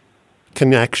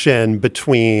connection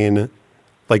between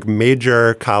like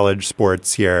major college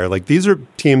sports here. Like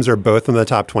teams are both in the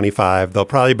top 25. They'll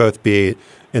probably both be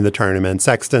in the tournament.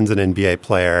 Sexton's an NBA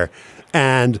player.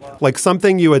 And like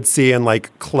something you would see in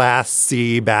like Class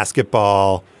C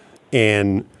basketball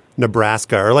in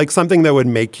Nebraska, or like something that would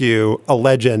make you a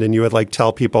legend and you would like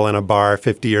tell people in a bar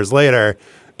 50 years later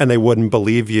and they wouldn't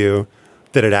believe you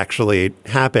that it actually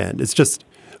happened. It's just,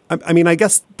 I mean, I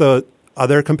guess the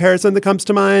other comparison that comes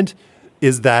to mind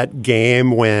is that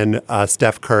game when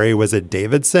Steph Curry was at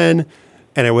Davidson,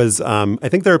 and it was I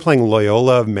think they were playing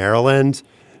Loyola of Maryland,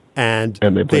 and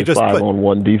they played just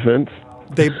 5-on-1 defense.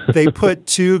 They put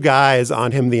 2 guys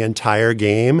on him the entire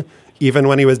game, even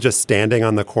when he was just standing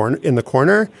on in the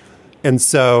corner. And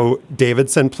so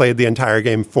Davidson played the entire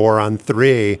game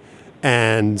 4-on-3,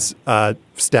 and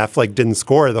Steph didn't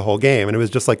score the whole game, and it was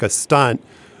just like a stunt,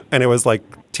 and it was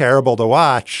terrible to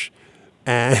watch,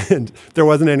 and there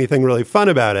wasn't anything really fun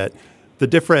about it. The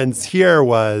difference here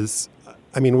was,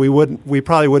 we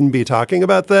probably wouldn't be talking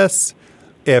about this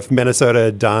if Minnesota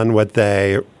had done what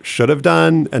they should have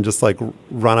done and just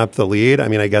run up the lead.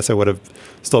 I guess it would have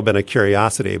still been a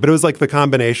curiosity, but it was the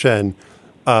combination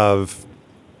of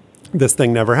this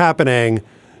thing never happening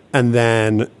and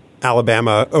then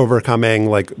Alabama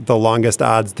overcoming the longest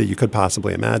odds that you could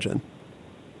possibly imagine.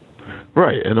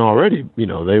 Right. And already,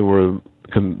 they were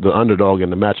the underdog in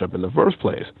the matchup in the first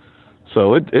place.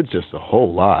 So it's just a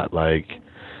whole lot. I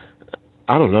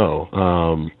don't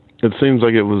know. It seems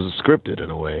like it was scripted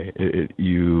in a way.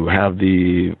 You have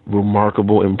the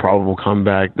remarkable, improbable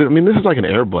comeback. This is like an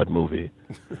Air Bud movie.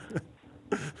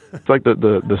 It's like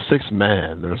the Sixth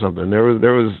Man or something. There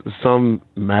was some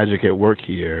magic at work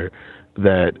here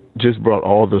that just brought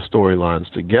all the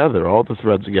storylines together, all the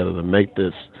threads together to make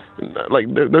this.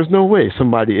 There's no way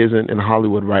somebody isn't in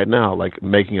Hollywood right now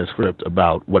making a script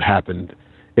about what happened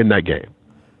in that game.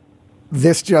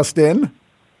 This just in.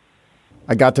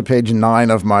 I got to page 9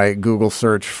 of my Google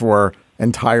search for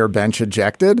entire bench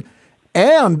ejected,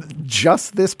 and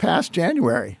just this past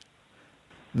January,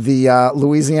 the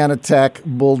Louisiana Tech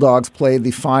Bulldogs played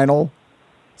the final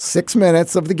 6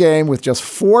 minutes of the game with just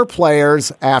 4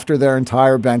 players after their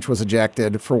entire bench was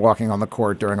ejected for walking on the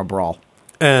court during a brawl.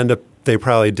 And they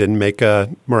probably didn't make a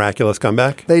miraculous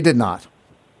comeback? They did not.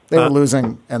 They were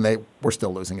losing, and they were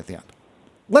still losing at the end.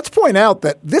 Let's point out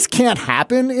that this can't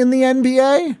happen in the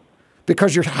NBA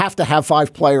because you have to have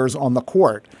 5 players on the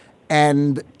court.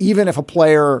 And even if a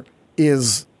player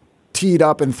is teed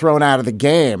up and thrown out of the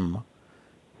game,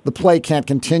 the play can't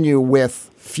continue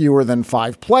with fewer than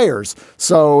 5 players.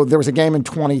 So there was a game in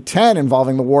 2010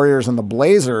 involving the Warriors and the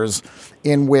Blazers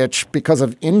in which, because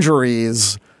of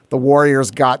injuries, the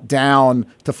Warriors got down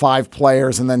to 5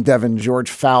 players, and then Devin George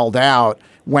fouled out,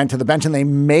 went to the bench, and they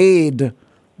made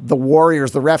the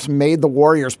refs made the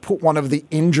Warriors put one of the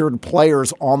injured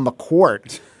players on the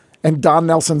court. And Don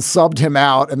Nelson subbed him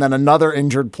out, and then another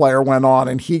injured player went on,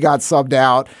 and he got subbed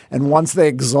out. And once they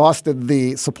exhausted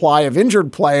the supply of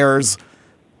injured players,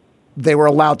 they were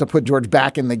allowed to put George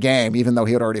back in the game, even though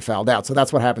he had already fouled out. So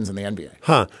that's what happens in the NBA.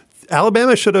 Huh.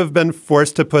 Alabama should have been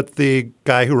forced to put the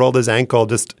guy who rolled his ankle,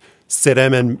 just sit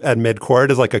him at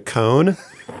midcourt as a cone,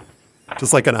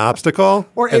 just like an obstacle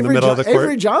in the middle of the court.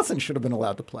 Avery Johnson should have been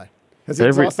allowed to play. Has he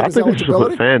exhausted his eligibility? I think they should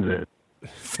put fans in.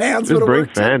 Fans just bring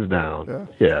worked fans down.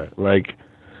 Yeah,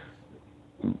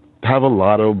 have a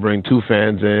lotto, bring 2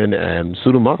 fans in, and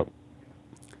suit them up.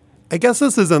 I guess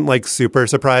this isn't super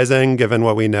surprising given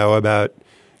what we know about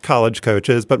college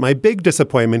coaches, but my big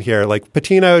disappointment here,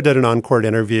 Pitino did an on-court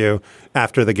interview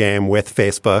after the game with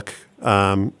Facebook,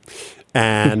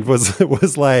 and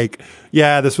was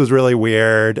yeah, this was really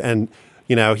weird, and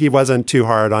he wasn't too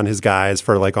hard on his guys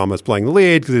for almost blowing the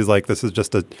lead because he's this is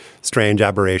just a strange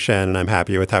aberration, and I'm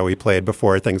happy with how we played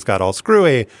before things got all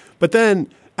screwy. But then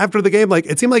after the game,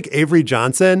 it seemed like Avery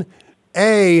Johnson,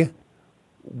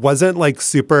 wasn't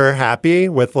super happy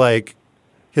with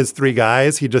his 3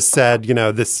 guys. He just said,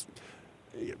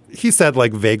 he said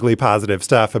vaguely positive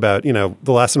stuff about, the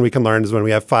lesson we can learn is when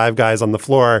we have 5 guys on the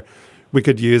floor, we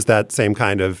could use that same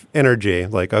kind of energy.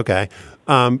 Okay.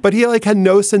 But he had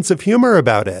no sense of humor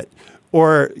about it,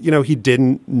 or, he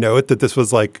didn't note that this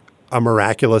was a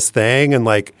miraculous thing. And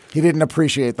he didn't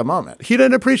appreciate the moment. He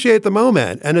didn't appreciate the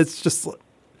moment. And it's just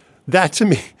that to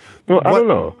me. Well, I don't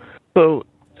know. So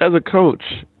as a coach,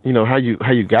 how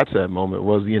you got to that moment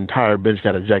was the entire bench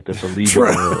got ejected for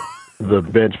leaving the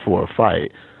bench for a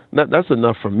fight. That's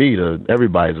enough for me to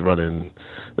everybody's running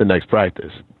the next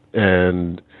practice.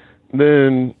 And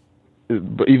then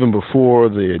even before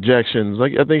the ejections,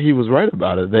 I think he was right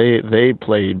about it. They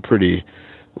played pretty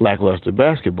lackluster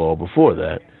basketball before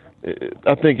that.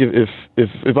 I think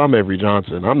if I'm Avery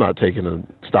Johnson, I'm not taking a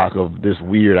stock of this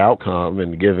weird outcome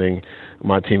and giving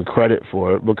my team credit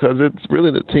for it because it's really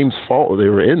the team's fault they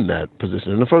were in that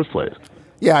position in the first place.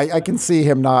 Yeah, I can see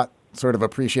him not sort of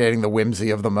appreciating the whimsy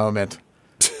of the moment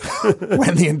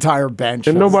when the entire bench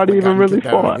and nobody even really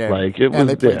fought. It was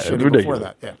ridiculous before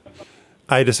that. Yeah.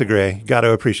 I disagree. Got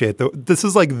to appreciate this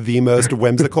is like the most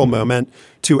whimsical moment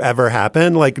to ever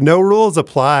happen. Like no rules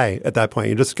apply at that point.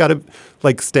 You just got to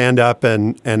like stand up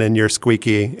and in your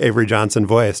squeaky Avery Johnson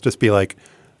voice, just be like,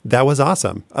 that was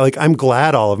awesome. Like I'm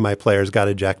glad all of my players got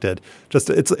ejected. Just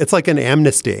it's like an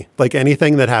amnesty. Like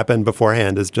anything that happened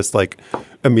beforehand is just like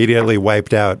immediately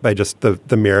wiped out by just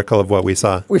the miracle of what we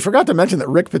saw. We forgot to mention that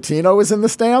Rick Pitino is in the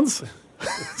stands.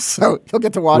 So he'll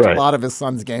get to watch a lot of his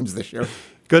son's games this year.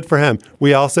 Good for him.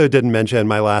 We also didn't mention,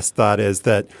 my last thought is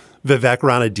that Vivek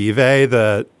Ranadive,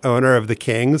 the owner of the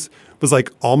Kings, was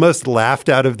like almost laughed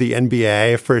out of the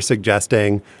NBA for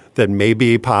suggesting that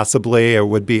maybe possibly it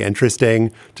would be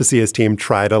interesting to see his team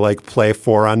try to like play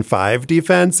 4-on-5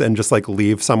 defense and just like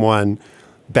leave someone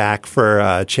back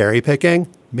for cherry picking.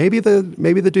 Maybe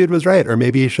the dude was right, or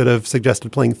maybe he should have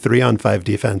suggested playing 3-on-5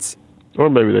 defense. Or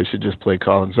maybe they should just play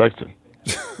Colin Sexton.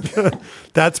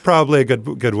 That's probably a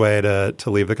good way to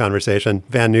leave the conversation.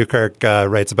 Van Newkirk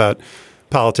writes about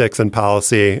politics and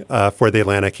policy for The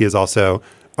Atlantic. He is also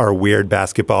our weird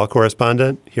basketball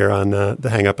correspondent here on the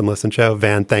Hang Up and Listen show.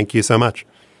 Van, thank you so much.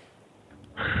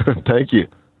 Thank you.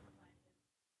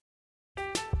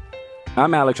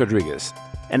 I'm Alex Rodriguez.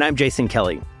 And I'm Jason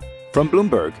Kelly. From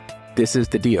Bloomberg, this is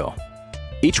The Deal.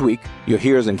 Each week, you'll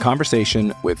hear us in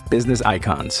conversation with business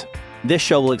icons. This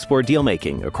show will explore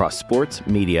deal-making across sports,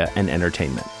 media, and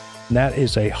entertainment. That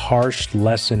is a harsh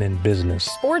lesson in business.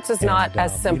 Sports is not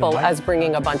as simple as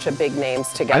bringing a bunch of big names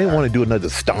together. I didn't want to do another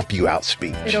stomp you out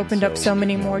speech. It opened up so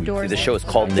many more doors. The show is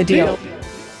called The Deal.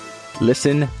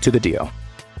 Listen to The Deal.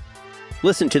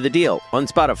 Listen to The Deal on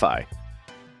Spotify.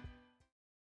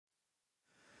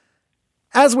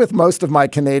 As with most of my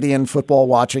Canadian football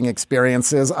watching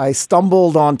experiences, I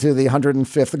stumbled onto the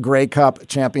 105th Grey Cup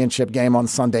championship game on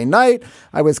Sunday night.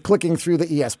 I was clicking through the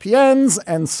ESPNs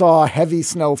and saw heavy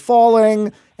snow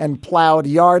falling and plowed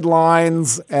yard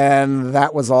lines, and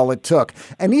that was all it took.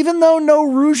 And even though no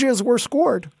rouges were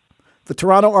scored, the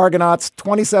Toronto Argonauts'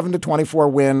 27-24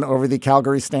 win over the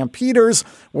Calgary Stampeders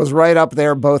was right up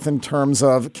there, both in terms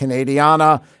of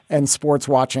Canadiana and sports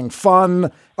watching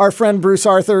fun. Our friend Bruce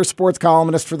Arthur, sports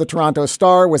columnist for the Toronto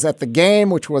Star, was at the game,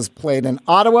 which was played in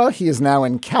Ottawa. He is now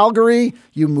in Calgary.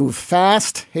 You move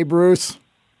fast. Hey, Bruce.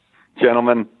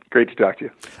 Gentlemen, great to talk to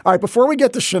you. All right, before we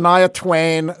get to Shania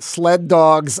Twain, sled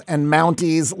dogs, and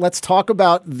Mounties, let's talk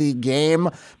about the game,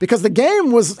 because the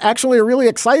game was actually a really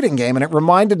exciting game, and it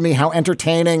reminded me how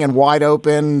entertaining and wide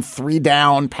open,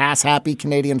 3-down, pass-happy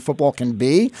Canadian football can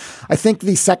be. I think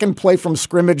the second play from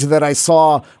scrimmage that I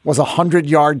saw was a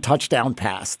 100-yard touchdown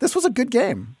pass. This was a good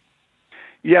game.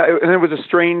 Yeah, and it was a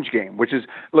strange game, which is,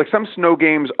 like, some snow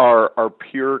games are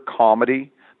pure comedy.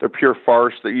 They're pure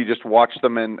farce that you just watch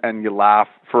them and you laugh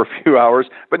for a few hours,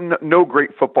 but no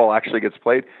great football actually gets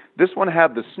played. This one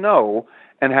had the snow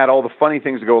and had all the funny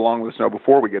things that go along with the snow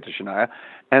before we get to Shania.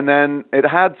 And then it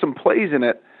had some plays in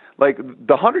it, like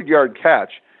the 100-yard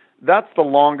catch. That's the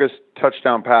longest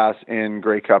touchdown pass in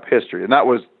Grey Cup history. And that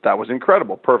was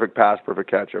incredible. Perfect pass,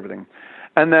 perfect catch, everything.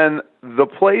 And then the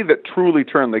play that truly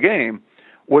turned the game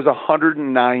was a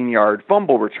 109-yard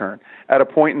fumble return at a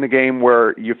point in the game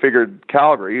where you figured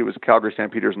Calgary, it was Calgary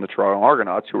Stampeders and the Toronto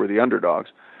Argonauts, who were the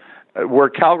underdogs, where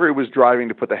Calgary was driving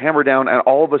to put the hammer down, and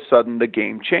all of a sudden the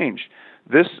game changed.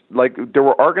 There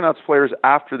were Argonauts players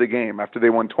after the game, after they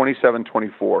won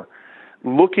 27-24,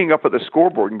 looking up at the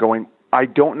scoreboard and going, I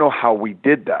don't know how we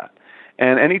did that.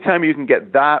 And anytime you can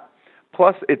get that,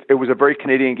 plus it was a very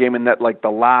Canadian game in that, like,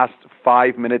 the last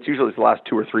 5 minutes, usually it's the last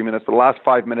 2 or 3 minutes, but the last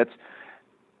 5 minutes,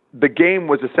 the game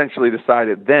was essentially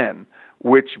decided then,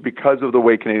 which, because of the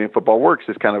way Canadian football works,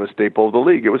 is kind of a staple of the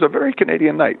league. It was a very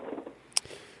Canadian night.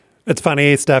 It's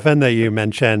funny, Stefan, that you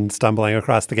mentioned stumbling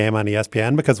across the game on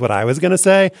ESPN, because what I was going to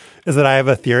say is that I have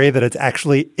a theory that it's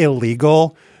actually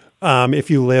illegal if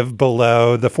you live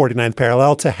below the 49th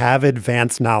parallel to have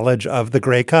advanced knowledge of the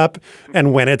Grey Cup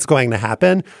and when it's going to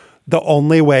happen. The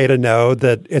only way to know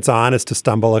that it's on is to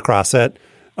stumble across it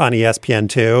on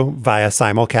ESPN2 via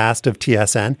simulcast of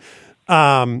TSN.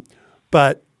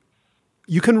 But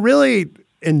you can really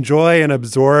enjoy and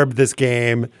absorb this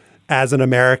game as an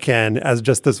American as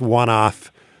just this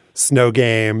one-off snow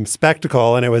game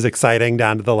spectacle. And it was exciting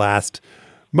down to the last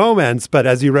moments. But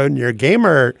as you wrote in your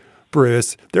Gamer,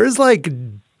 Bruce, there's like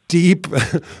deep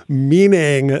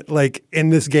meaning like in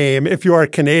this game if you are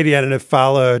Canadian and have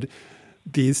followed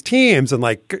these teams and,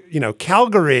 like, you know,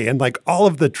 Calgary and, like, all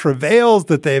of the travails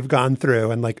that they've gone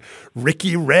through and, like,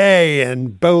 Ricky Ray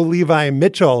and Bo Levi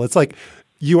Mitchell. It's like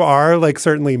you are, like,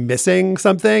 certainly missing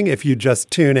something if you just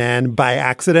tune in by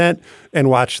accident and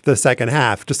watch the second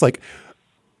half. Just, like,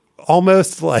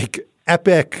 almost, like,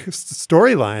 epic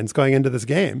storylines going into this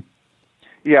game.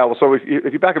 Yeah, well, so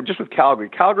if you back up just with Calgary,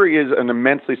 Calgary is an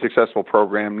immensely successful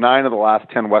program. 9 of the last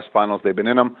 10 West Finals, they've been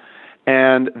in them.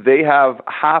 And they have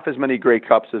half as many Grey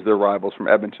Cups as their rivals from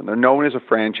Edmonton. They're known as a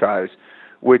franchise,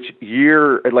 which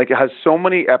it has so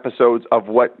many episodes of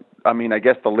what, I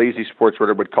guess the lazy sports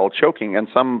writer would call choking, and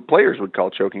some players would call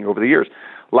choking over the years.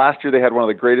 Last year, they had one of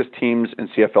the greatest teams in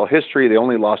CFL history. They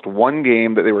only lost one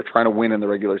game that they were trying to win in the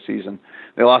regular season.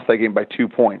 They lost that game by 2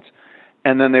 points.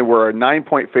 And then they were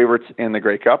 9-point favorites in the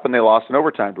Grey Cup, and they lost in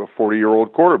overtime to a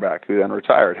 40-year-old quarterback who then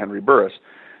retired, Henry Burris.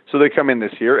 So they come in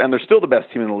this year, and they're still the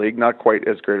best team in the league, not quite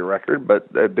as great a record, but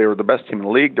they were the best team in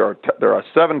the league. They're a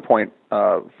 7-point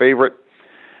favorite.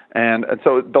 And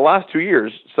so the last 2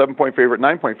 years, 7-point favorite,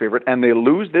 9-point favorite, and they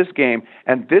lose this game.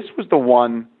 And this was the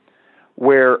one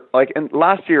where,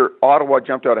 last year, Ottawa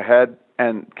jumped out ahead,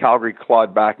 and Calgary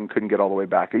clawed back and couldn't get all the way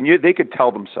back. And they could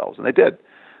tell themselves, and they did,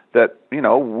 that,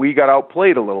 we got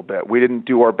outplayed a little bit. We didn't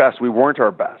do our best. We weren't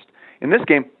our best. In this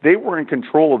game, they were in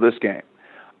control of this game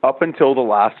up until the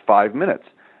last 5 minutes.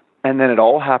 And then it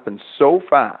all happened so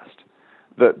fast.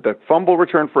 The fumble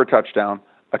return for a touchdown,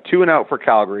 a 2-and-out for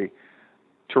Calgary,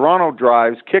 Toronto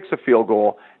drives, kicks a field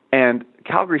goal, and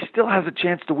Calgary still has a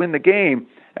chance to win the game.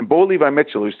 And Bo Levi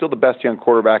Mitchell, who's still the best young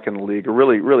quarterback in the league, a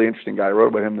really, really interesting guy, I wrote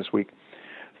about him this week,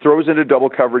 throws into double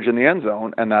coverage in the end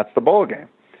zone, and that's the ball game.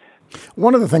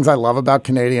 One of the things I love about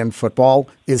Canadian football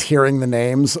is hearing the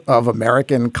names of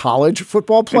American college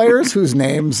football players whose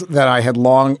names that I had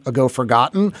long ago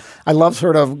forgotten. I love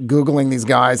sort of Googling these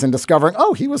guys and discovering,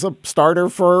 he was a starter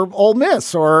for Ole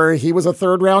Miss, or he was a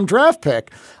third-round draft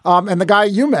pick. And the guy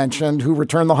you mentioned who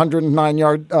returned the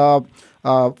 109-yard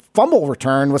fumble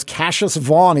return was Cassius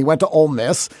Vaughn. He went to Ole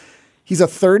Miss. He's a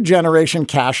third-generation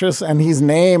Cassius, and he's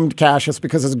named Cassius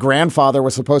because his grandfather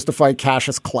was supposed to fight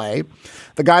Cassius Clay.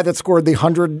 The guy that scored the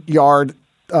 100-yard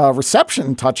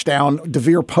reception touchdown,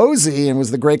 DeVere Posey, and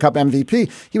was the Grey Cup MVP.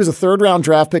 He was a third-round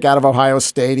draft pick out of Ohio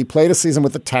State. He played a season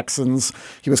with the Texans.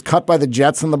 He was cut by the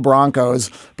Jets and the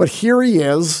Broncos. But here he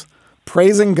is,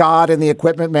 praising God and the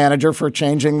equipment manager for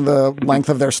changing the length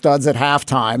of their studs at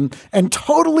halftime, and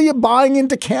totally buying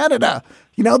into Canada.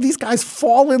 These guys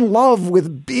fall in love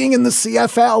with being in the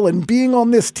CFL and being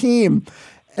on this team.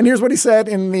 And here's what he said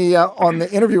in the on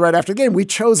the interview right after the game. We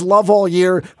chose love all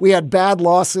year. We had bad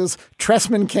losses.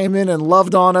 Trestman came in and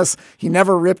loved on us. He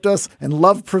never ripped us, and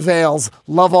love prevails.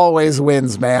 Love always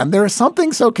wins, man. There is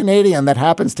something so Canadian that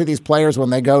happens to these players when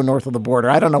they go north of the border.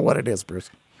 I don't know what it is, Bruce.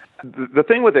 The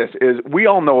thing with this is we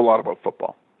all know a lot about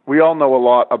football. We all know a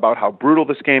lot about how brutal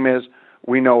this game is.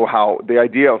 We know how the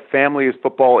idea of family as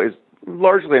football is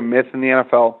largely a myth in the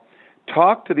NFL.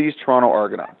 Talk to these Toronto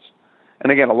Argonauts.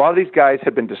 And again, a lot of these guys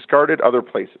have been discarded other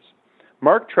places.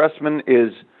 Mark Trestman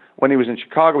is, when he was in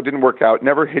Chicago, didn't work out,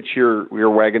 never hitch your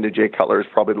wagon to Jay Cutler is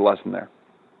probably the lesson there.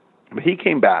 But he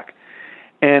came back,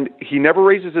 and he never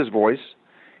raises his voice.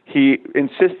 He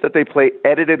insists that they play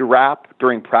edited rap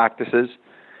during practices.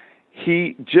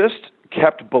 He just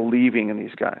kept believing in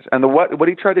these guys. And what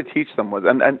he tried to teach them was,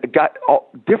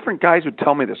 different guys would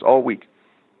tell me this all week,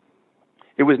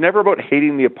 it was never about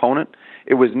hating the opponent.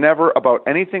 It was never about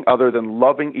anything other than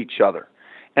loving each other.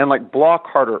 And block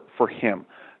harder for him,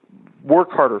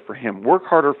 work harder for him, work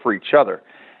harder for each other.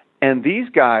 And these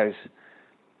guys,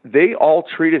 they all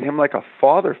treated him like a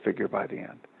father figure by the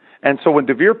end. And so when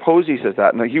DeVere Posey says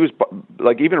that, and he was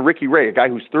even Ricky Ray, a guy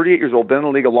who's 38 years old, been in the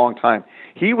league a long time,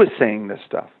 he was saying this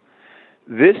stuff.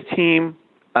 This team,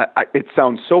 it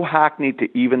sounds so hackneyed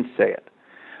to even say it,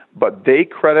 but they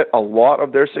credit a lot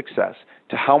of their success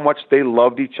to how much they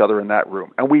loved each other in that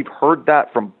room. And we've heard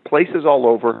that from places all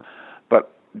over,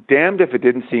 but damned if it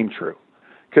didn't seem true.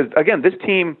 Because, again, this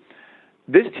team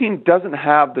doesn't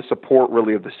have the support,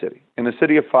 really, of the city. In a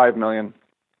city of 5 million,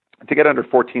 to get under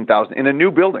 14,000 in a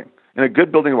new building, in a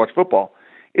good building to watch football,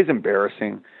 is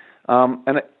embarrassing.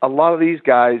 And a lot of these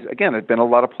guys, again, had been a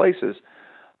lot of places,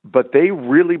 but they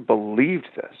really believed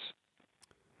this.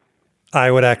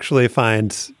 I would actually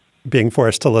find being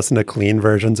forced to listen to clean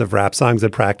versions of rap songs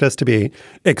at practice to be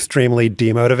extremely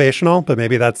demotivational, but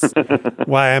maybe that's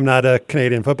why I'm not a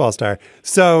Canadian football star.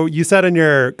 So you said in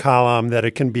your column that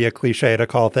it can be a cliche to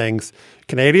call things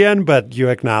Canadian, but you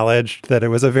acknowledged that it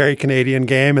was a very Canadian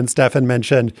game, and Stefan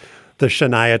mentioned the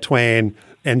Shania Twain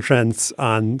entrance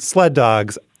on Sled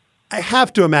Dogs. I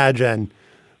have to imagine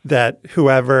that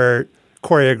whoever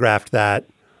choreographed that,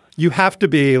 you have to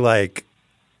be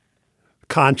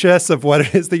conscious of what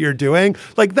it is that you're doing.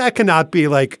 That cannot be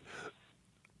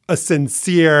a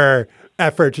sincere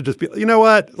effort to just be, you know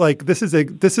what, this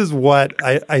is what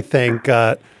I think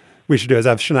we should do is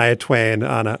have Shania Twain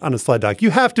on a sled dog.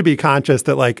 You have to be conscious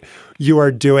that like you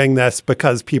are doing this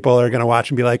because people are going to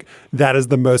watch and be like, that is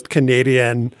the most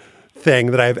Canadian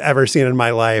thing that I've ever seen in my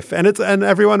life. And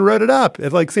everyone wrote it up.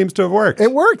 It like seems to have worked.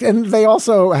 It worked. And they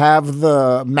also have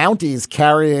the Mounties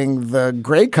carrying the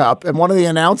Grey Cup. And one of the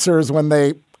announcers, when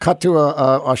they cut to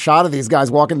a shot of these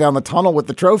guys walking down the tunnel with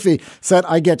the trophy, said,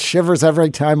 I get shivers every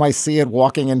time I see it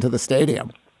walking into the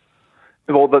stadium.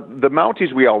 Well, the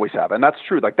Mounties we always have. And that's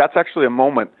true. Like that's actually a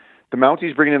moment. The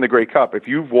Mounties bringing in the Grey Cup. If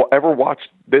you've ever watched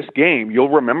this game, you'll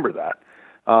remember that.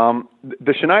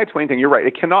 The Shania Twain thing, you're right.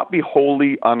 It cannot be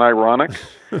wholly unironic,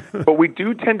 but we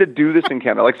do tend to do this in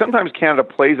Canada. Like sometimes Canada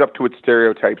plays up to its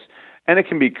stereotypes, and it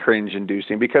can be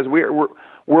cringe-inducing because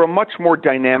we're a much more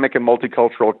dynamic and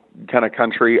multicultural kind of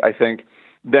country, I think,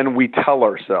 than we tell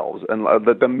ourselves, and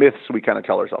the myths we kind of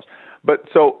tell ourselves. But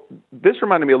so this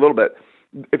reminded me a little bit.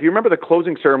 If you remember the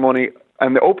closing ceremony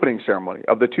and the opening ceremony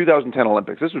of the 2010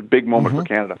 Olympics, this was a big moment for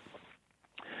Canada.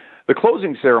 The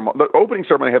closing ceremony, the opening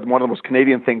ceremony had one of the most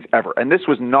Canadian things ever. And this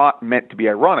was not meant to be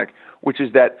ironic, which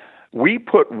is that we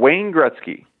put Wayne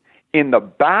Gretzky in the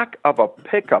back of a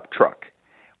pickup truck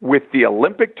with the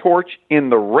Olympic torch in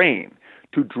the rain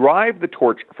to drive the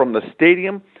torch from the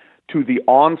stadium to the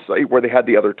on-site where they had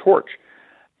the other torch.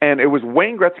 And it was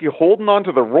Wayne Gretzky holding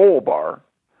onto the roll bar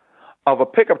of a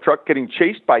pickup truck getting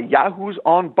chased by yahoos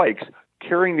on bikes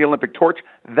carrying the Olympic torch.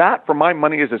 That, for my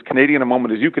money, is as Canadian a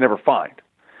moment as you can ever find.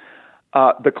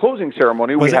 The closing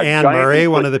ceremony was we had Anne Murray,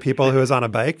 one of the people who was on a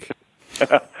bike.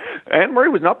 Anne Murray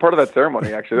was not part of that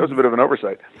ceremony. Actually, that was a bit of an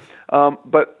oversight.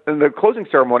 But in the closing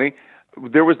ceremony,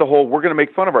 there was the whole "we're going to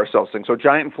make fun of ourselves" thing. So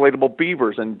giant inflatable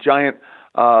beavers and giant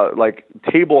like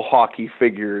table hockey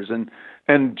figures and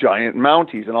giant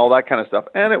Mounties and all that kind of stuff.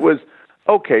 And it was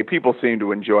okay. People seemed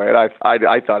to enjoy it.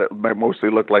 I thought it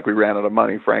mostly looked like we ran out of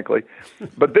money, frankly.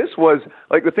 But this was,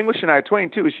 like, the thing with Shania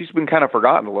Twain, too, is she's been kind of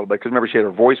forgotten a little bit. Because remember, she had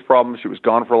her voice problems. She was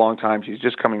gone for a long time. She's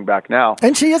just coming back now.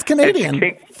 And she is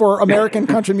Canadian for American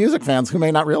country music fans who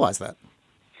may not realize that.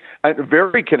 And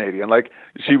very Canadian. Like,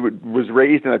 she was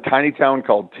raised in a tiny town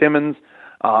called Timmins.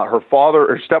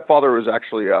 Her stepfather was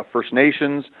actually First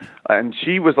Nations. And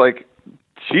she was a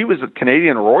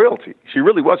Canadian royalty. She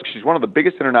really was. She's one of the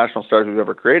biggest international stars we've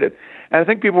ever created. And I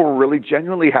think people were really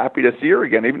genuinely happy to see her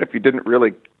again, even if you didn't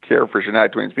really care for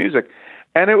Shania Twain's music.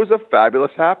 And it was a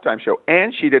fabulous halftime show.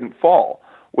 And she didn't fall,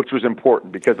 which was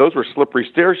important because those were slippery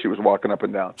stairs she was walking up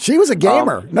and down. She was a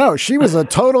gamer. No, she was a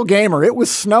total gamer. It was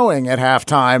snowing at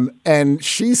halftime, and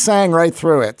she sang right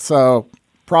through it. So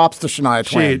props to Shania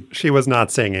Twain. She was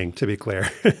not singing, to be clear.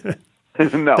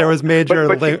 No. There was major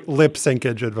lip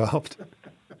syncage involved.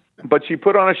 But she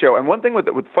put on a show. And one thing with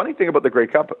the funny thing about the Grey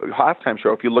Cup halftime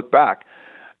show, if you look back,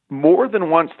 more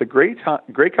than once the Grey Cup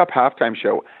halftime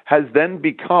show has then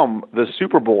become the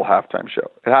Super Bowl halftime show.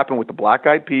 It happened with the Black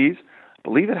Eyed Peas. I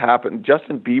believe it happened.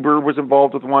 Justin Bieber was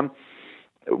involved with one.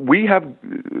 We have,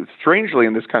 strangely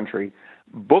in this country,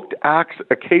 booked acts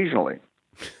occasionally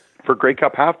for Grey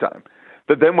Cup halftime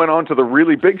that then went on to the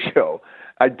really big show.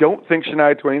 I don't think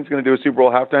Shania Twain's going to do a Super Bowl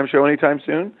halftime show anytime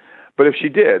soon. But if she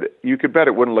did, you could bet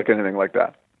it wouldn't look anything like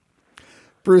that.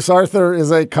 Bruce Arthur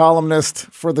is a columnist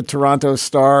for the Toronto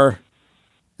Star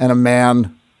and a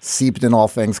man seeped in all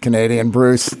things Canadian.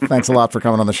 Bruce, thanks a lot for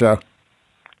coming on the show.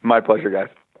 My pleasure, guys.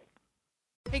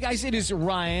 Hey guys, it is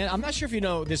Ryan. I'm not sure if you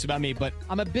know this about me, but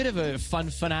I'm a bit of a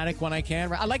fun fanatic when I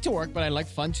can. I like to work, but I like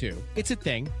fun too. It's a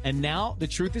thing. And now the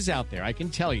truth is out there. I can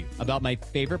tell you about my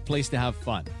favorite place to have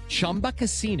fun. Chumba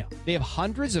Casino. They have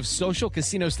hundreds of social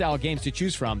casino style games to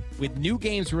choose from with new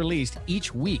games released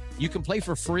each week. You can play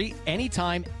for free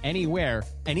anytime, anywhere.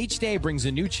 And each day brings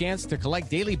a new chance to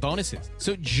collect daily bonuses.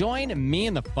 So join me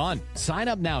in the fun. Sign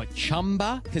up now at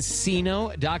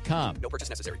ChumbaCasino.com. No purchase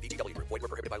necessary. VGW. Void where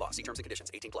prohibited by law. See terms and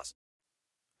conditions. 18+.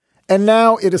 And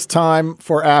now it is time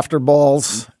for After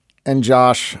Balls. And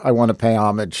Josh, I want to pay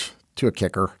homage to a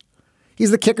kicker.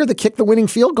 He's the kicker that kicked the winning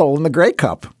field goal in the Grey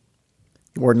Cup.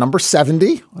 He wore number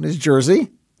 70 on his jersey.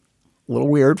 A little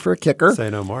weird for a kicker. Say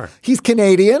no more. He's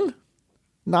Canadian.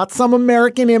 Not some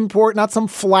American import, not some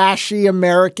flashy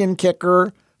American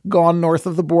kicker gone north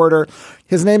of the border.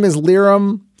 His name is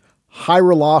Lirim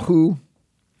Hajrullahu.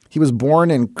 He was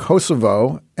born in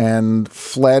Kosovo and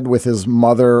fled with his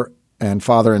mother and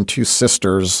father and two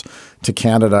sisters to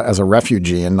Canada as a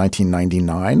refugee in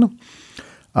 1999.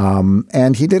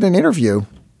 And he did an interview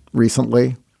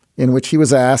recently in which he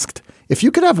was asked, if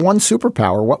you could have one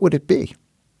superpower, what would it be?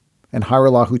 And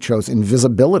Hajrullahu chose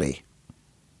invisibility,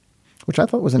 which I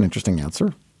thought was an interesting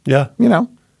answer. Yeah. You know,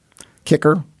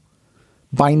 kicker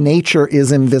by nature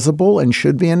is invisible and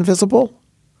should be invisible.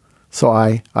 So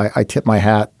I tip my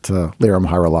hat to Liram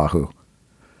Hajrullahu.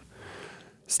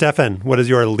 Stefan, what is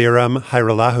your Liram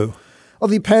Hajrullahu? Well,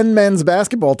 the Penn men's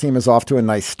basketball team is off to a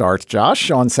nice start,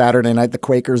 Josh. On Saturday night, the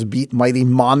Quakers beat mighty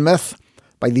Monmouth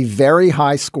by the very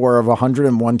high score of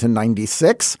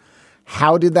 101-96.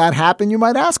 How did that happen, you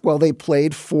might ask? Well, they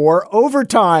played 4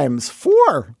 overtimes.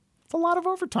 4. It's a lot of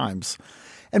overtimes.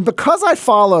 And because I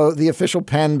follow the official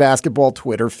Penn basketball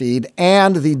Twitter feed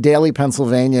and the Daily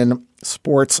Pennsylvanian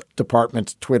Sports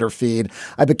Department Twitter feed,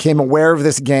 I became aware of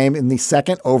this game in the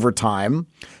second overtime,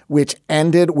 which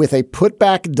ended with a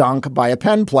putback dunk by a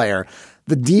Penn player.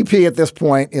 The DP at this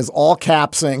point is all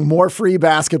capsing, more free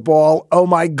basketball, oh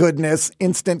my goodness,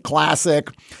 instant classic.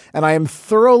 And I am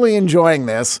thoroughly enjoying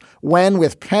this when,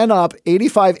 with Penn up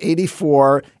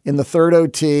 85-84 in the third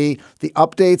OT, the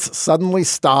updates suddenly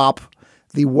stop.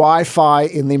 The Wi-Fi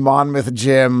in the Monmouth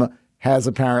gym has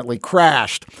apparently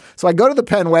crashed. So I go to the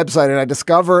Penn website and I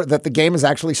discover that the game is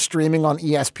actually streaming on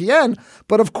ESPN.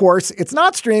 But of course, it's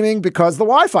not streaming because the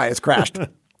Wi-Fi has crashed.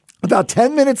 About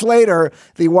 10 minutes later,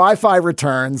 the Wi-Fi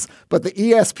returns, but the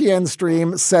ESPN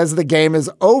stream says the game is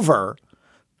over.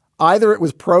 Either it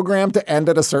was programmed to end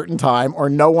at a certain time or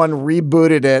no one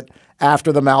rebooted it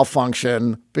after the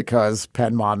malfunction because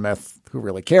Penn Monmouth, who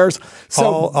really cares? So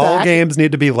all games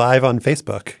need to be live on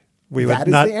Facebook. That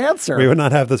is the answer. We would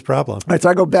not have this problem. All right, so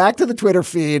I go back to the Twitter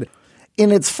feed.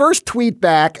 In its first tweet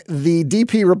back, the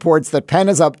DP reports that Penn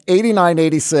is up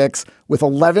 89-86 with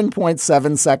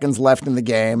 11.7 seconds left in the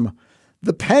game.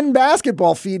 The Penn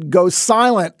basketball feed goes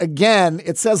silent again.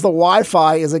 It says the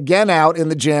Wi-Fi is again out in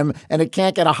the gym and it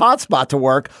can't get a hotspot to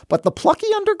work. But the plucky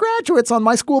undergraduates on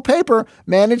my school paper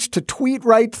managed to tweet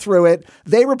right through it.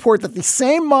 They report that the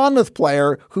same Monmouth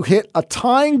player who hit a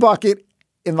tying bucket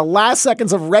in the last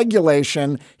seconds of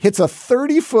regulation hits a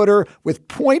 30-footer with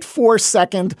 0.4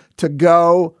 second to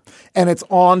go, and it's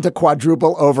on to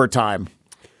quadruple overtime.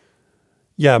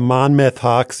 Yeah, Monmouth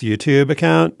Hawks YouTube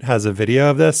account has a video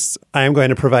of this. I am going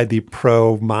to provide the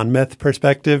pro-Monmouth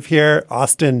perspective here.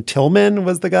 Austin Tillman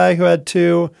was the guy who had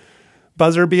 2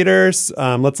 buzzer beaters.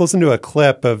 Let's listen to a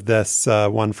clip of this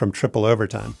one from triple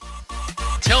overtime.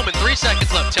 Tillman, 3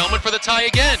 seconds left. Tillman for the tie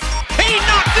again. He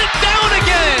knocked it down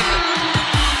again!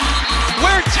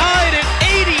 We're tied at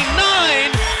 89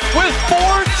 with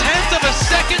 0.4 of a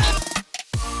second.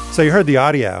 So you heard the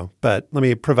audio, but let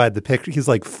me provide the picture. He's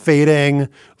like fading a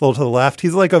little to the left.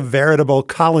 He's like a veritable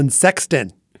Colin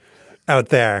Sexton out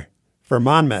there for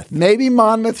Monmouth. Maybe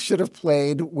Monmouth should have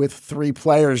played with 3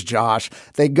 players, Josh.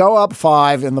 They go up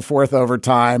 5 in the fourth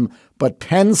overtime, but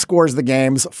Penn scores the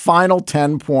game's final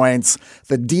 10 points.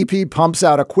 The DP pumps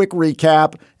out a quick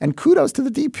recap, and kudos to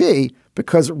the DP,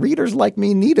 because readers like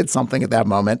me needed something at that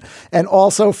moment. And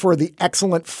also for the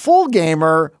excellent full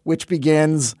gamer, which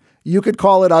begins, you could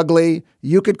call it ugly,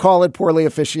 you could call it poorly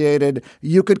officiated,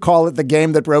 you could call it the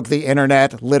game that broke the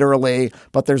internet, literally.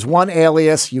 But there's one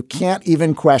alias you can't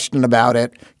even question about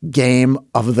it, game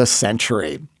of the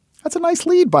century. That's a nice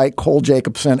lead by Cole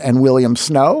Jacobson and William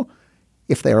Snow.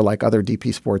 If they are like other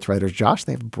DP sports writers, Josh,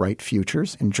 they have bright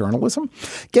futures in journalism.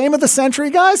 Game of the century,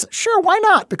 guys? Sure, why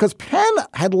not? Because Penn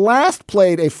had last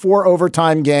played a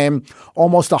 4-overtime game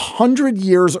almost 100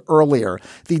 years earlier.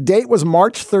 The date was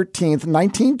March 13th,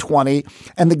 1920,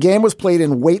 and the game was played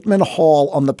in Waitman Hall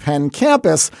on the Penn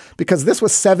campus because this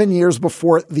was 7 years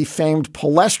before the famed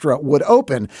Palestra would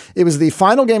open. It was the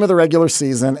final game of the regular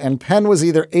season, and Penn was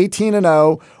either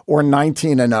 18-0 or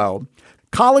 19-0.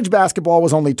 College basketball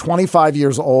was only 25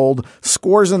 years old.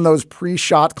 Scores in those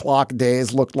pre-shot clock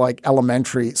days looked like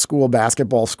elementary school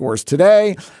basketball scores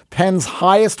today. Penn's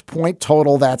highest point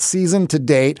total that season to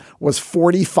date was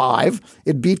 45.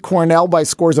 It beat Cornell by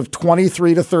scores of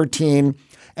 23-13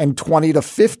 and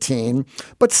 20-15.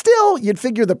 But still, you'd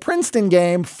figure the Princeton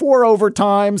game, 4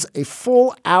 overtimes, a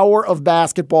full hour of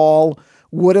basketball,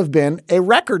 would have been a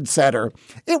record setter.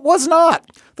 It was not.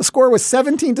 The score was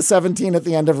 17-17 at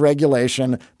the end of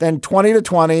regulation, then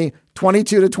 20-20,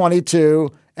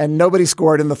 22-22, and nobody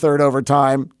scored in the third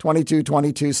overtime,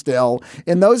 22-22 still.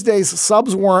 In those days,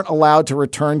 subs weren't allowed to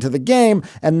return to the game,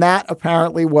 and that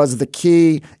apparently was the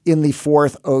key in the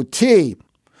fourth OT.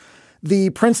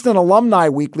 The Princeton Alumni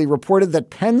Weekly reported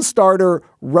that Penn starter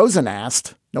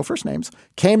Rosenast, no first names,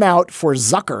 came out for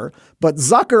Zucker, but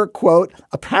Zucker, quote,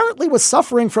 apparently was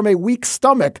suffering from a weak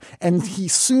stomach and he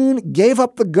soon gave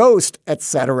up the ghost,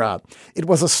 etc. It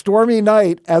was a stormy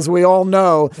night, as we all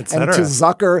know, and to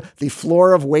Zucker, the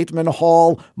floor of Waitman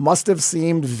Hall must have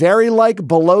seemed very like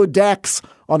below decks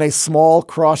on a small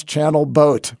cross-channel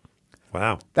boat.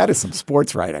 Wow. That is some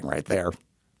sports writing right there.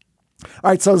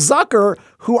 All right, so Zucker,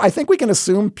 who I think we can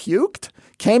assume puked,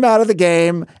 came out of the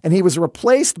game, and he was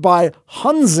replaced by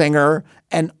Hunzinger,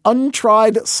 an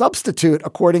untried substitute,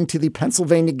 according to the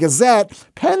Pennsylvania Gazette,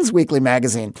 Penn's weekly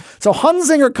magazine. So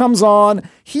Hunzinger comes on.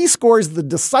 He scores the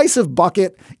decisive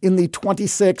bucket in the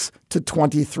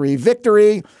 26-23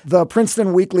 victory. The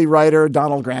Princeton Weekly writer,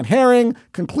 Donald Grant Herring,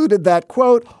 concluded that,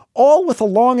 quote, all with a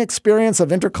long experience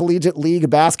of intercollegiate league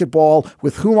basketball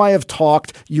with whom I have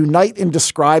talked unite in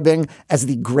describing as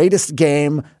the greatest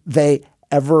game they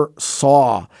ever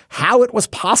saw. How it was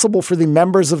possible for the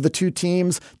members of the two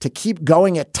teams to keep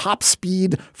going at top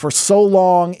speed for so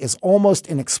long is almost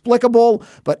inexplicable,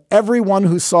 but everyone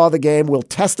who saw the game will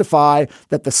testify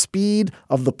that the speed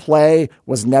of the play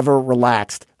was never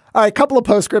relaxed. All right, a couple of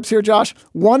postscripts here, Josh.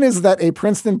 One is that a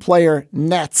Princeton player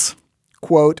nets,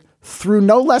 quote, threw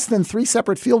no less than 3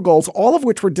 separate field goals, all of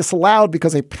which were disallowed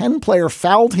because a Penn player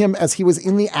fouled him as he was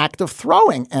in the act of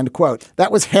throwing, end quote.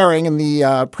 That was Herring in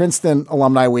the Princeton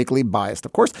Alumni Weekly, biased,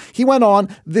 of course. He went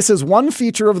on, this is one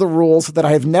feature of the rules that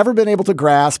I have never been able to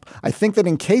grasp. I think that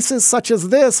in cases such as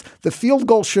this, the field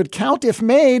goal should count if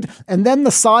made, and then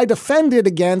the side offended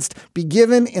against be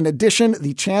given, in addition,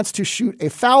 the chance to shoot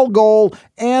a foul goal,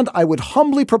 and I would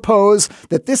humbly propose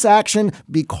that this action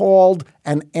be called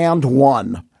an and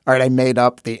one. All right, I made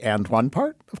up the and one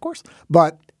part, of course.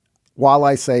 But while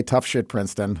I say tough shit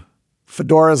Princeton,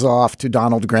 fedora's off to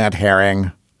Donald Grant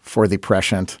Herring for the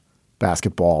prescient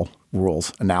basketball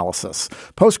rules analysis.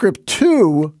 Postscript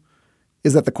 2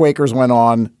 is that the Quakers went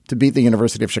on to beat the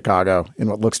University of Chicago in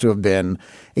what looks to have been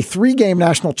a 3-game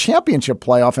national championship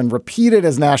playoff and repeated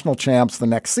as national champs the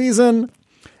next season.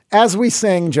 As we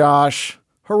sing, Josh,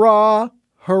 hurrah,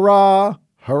 hurrah,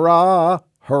 hurrah,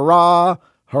 hurrah,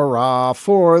 hurrah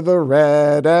for the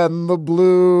red and the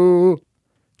blue.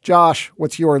 Josh,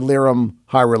 what's your Lirum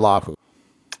Hairulahu?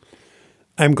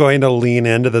 I'm going to lean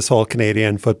into this whole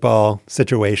Canadian football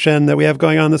situation that we have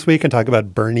going on this week and talk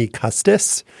about Bernie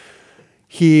Custis.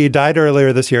 He died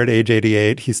earlier this year at age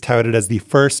 88. He's touted as the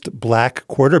first black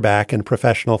quarterback in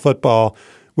professional football,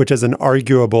 which is an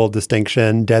arguable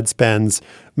distinction. Deadspin's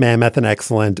mammoth and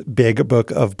excellent Big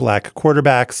Book of Black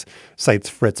Quarterbacks cites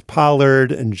Fritz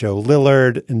Pollard and Joe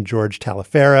Lillard and George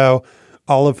Taliaferro,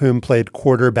 all of whom played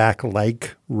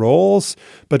quarterback-like roles.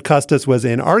 But Custis was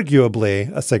inarguably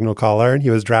a signal caller, and he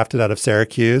was drafted out of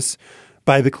Syracuse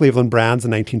by the Cleveland Browns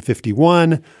in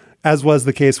 1951, as was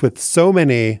the case with so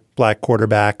many black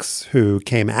quarterbacks who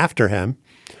came after him.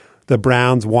 The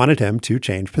Browns wanted him to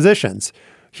change positions.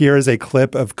 Here is a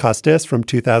clip of Custis from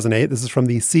 2008. This is from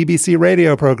the CBC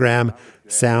radio program,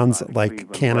 Sounds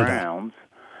Like Canada. Browns.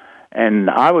 And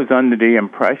I was under the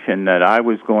impression that I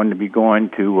was going to be going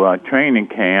to training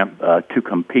camp to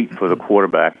compete for the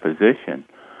quarterback position.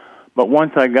 But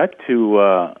once I got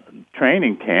to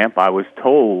training camp, I was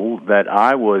told that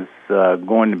I was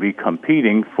going to be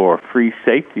competing for a free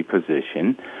safety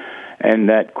position and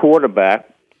that quarterback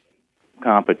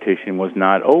competition was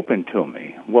not open to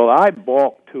me. Well, I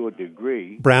balked to a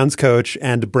degree. Browns coach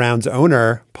and Browns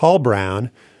owner, Paul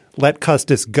Brown, let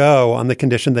Custis go on the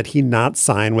condition that he not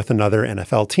sign with another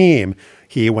NFL team.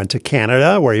 He went to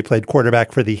Canada, where he played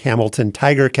quarterback for the Hamilton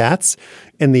Tiger Cats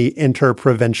in the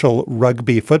Interprovincial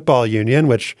Rugby Football Union,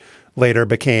 which later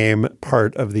became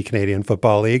part of the Canadian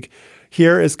Football League.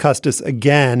 Here is Custis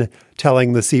again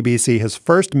telling the CBC his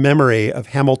first memory of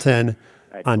Hamilton,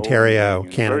 Ontario,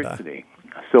 Canada.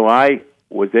 So I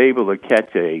was able to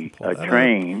catch a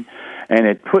train, and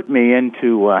it put me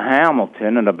into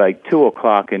Hamilton at about 2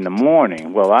 o'clock in the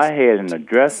morning. Well, I had an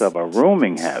address of a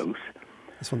rooming house,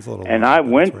 this one's a little and I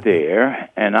went there,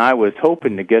 and I was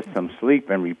hoping to get some sleep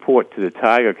and report to the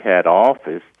Tiger Cat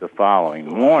office the following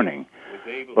morning.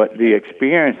 But the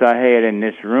experience I had in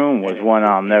this room was one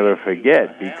I'll never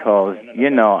forget because,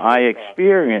 I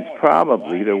experienced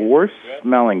probably the worst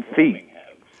smelling feet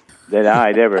that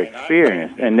I'd ever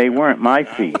experienced, and they weren't my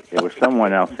feet. There was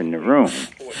someone else in the room.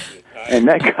 And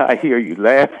that guy here, you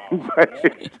laughing,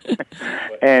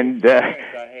 and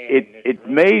it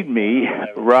made me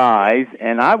rise,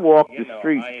 and I walked the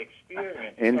street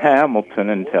in Hamilton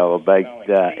until about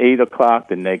 8 o'clock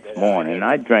the next morning.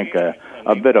 I drank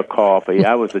a bit of coffee.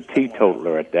 I was a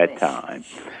teetotaler at that time.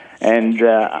 And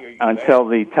until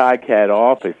the Ticat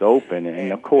office opened,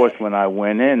 and of course, when I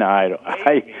went in,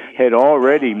 I had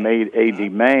already made a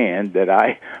demand that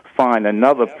I find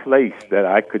another place that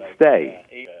I could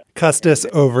stay. Custis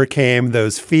overcame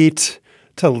those feat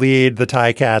to lead the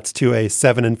Ticats to a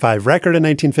 7-5 record in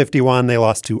 1951. They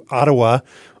lost to Ottawa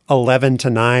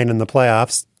 11-9 in the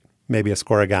playoffs, maybe a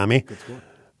scoregami.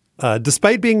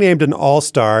 Despite being named an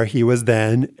all-star, he was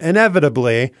then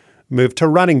inevitably moved to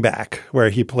running back, where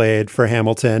he played for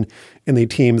Hamilton in the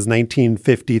team's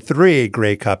 1953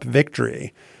 Grey Cup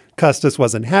victory. Custis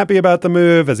wasn't happy about the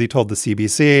move, as he told the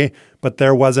CBC, but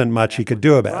there wasn't much he could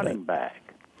do about it. Back.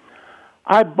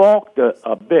 I balked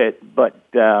a bit, but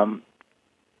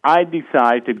I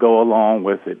decided to go along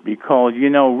with it because,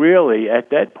 really, at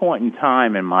that point in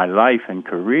time in my life and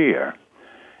career,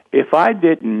 if I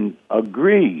didn't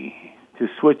agree to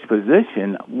switch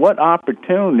position, what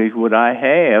opportunities would I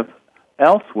have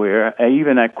elsewhere,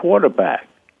 even at quarterback?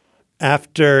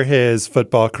 After his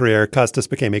football career, Custis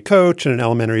became a coach and an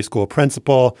elementary school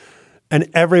principal, and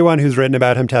everyone who's written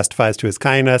about him testifies to his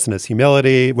kindness and his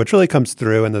humility, which really comes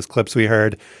through in those clips we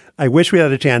heard. I wish we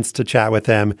had a chance to chat with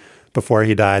him before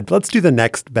he died. Let's do the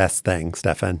next best thing,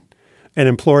 Stefan, and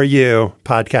implore you,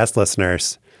 podcast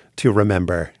listeners, to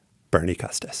remember Bernie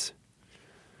Custis.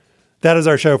 That is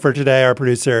our show for today. Our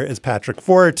producer is Patrick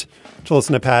Fort. To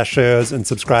listen to past shows and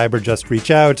subscribe or just reach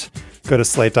out, go to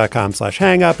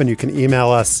slate.com/hangup, and you can email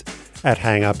us at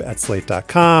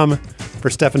hangup@slate.com. For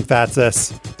Stefan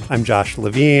Fatsis, I'm Josh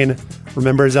Levine.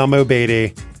 Remember Zelmo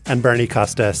Beatty and Bernie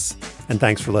Custis. And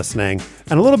thanks for listening.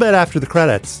 And a little bit after the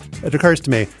credits, it occurs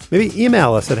to me, maybe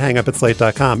email us at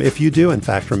hangup@slate.com if you do, in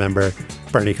fact, remember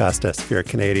Bernie Custis, if you're a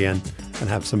Canadian, and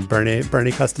have some Bernie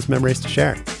Custis memories to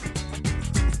share.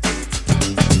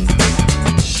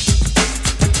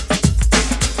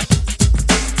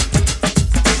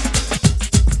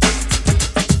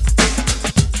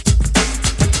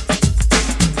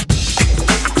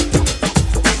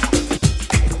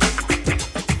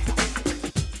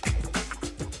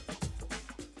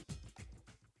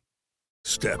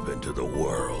 Step into the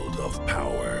world of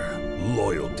power,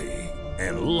 loyalty,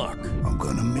 and luck. I'm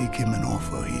gonna make him an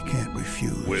offer he can't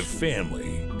refuse. With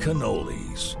family,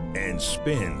 cannolis, and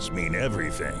spins mean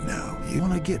everything. Now, you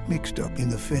wanna get mixed up in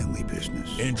the family business.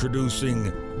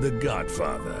 Introducing The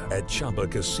Godfather at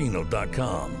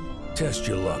ChumbaCasino.com. Test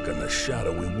your luck in the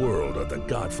shadowy world of The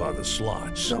Godfather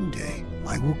slot. Someday,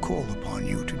 I will call upon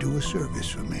you to do a service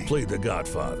for me. Play The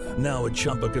Godfather, now at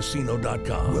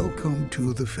ChumbaCasino.com. Welcome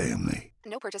to the family.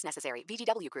 No purchase necessary.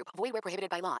 VGW Group. Void where prohibited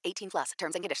by law. 18+.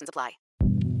 Terms and conditions apply.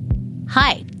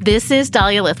 Hi, this is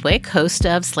Dahlia Lithwick, host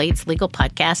of Slate's legal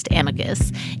podcast,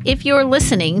 Amicus. If you're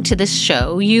listening to this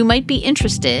show, you might be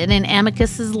interested in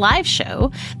Amicus's live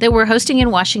show that we're hosting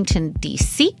in Washington,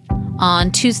 D.C.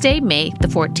 on Tuesday, May the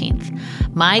 14th.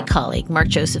 My colleague, Mark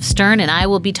Joseph Stern, and I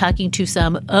will be talking to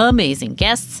some amazing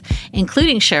guests,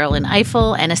 including Sherrilyn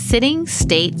Ifill and a sitting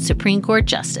state Supreme Court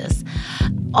justice,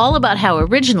 all about how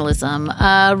originalism,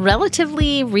 a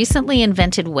relatively recently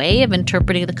invented way of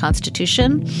interpreting the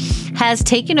Constitution, has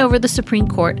taken over the Supreme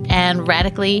Court and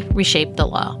radically reshaped the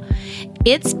law.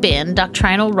 It's been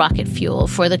doctrinal rocket fuel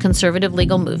for the conservative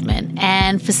legal movement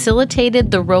and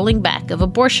facilitated the rolling back of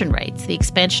abortion rights, the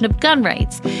expansion of gun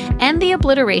rights, and the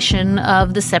obliteration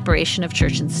of the separation of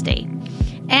church and state.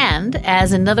 And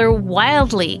as another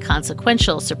wildly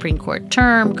consequential Supreme Court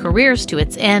term careers to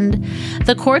its end,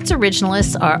 the court's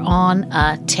originalists are on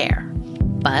a tear.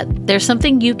 But there's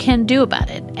something you can do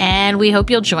about it, and we hope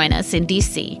you'll join us in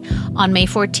D.C. on May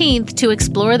 14th to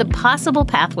explore the possible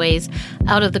pathways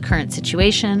out of the current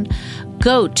situation.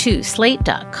 Go to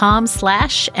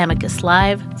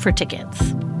slate.com/amicuslive for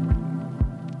tickets.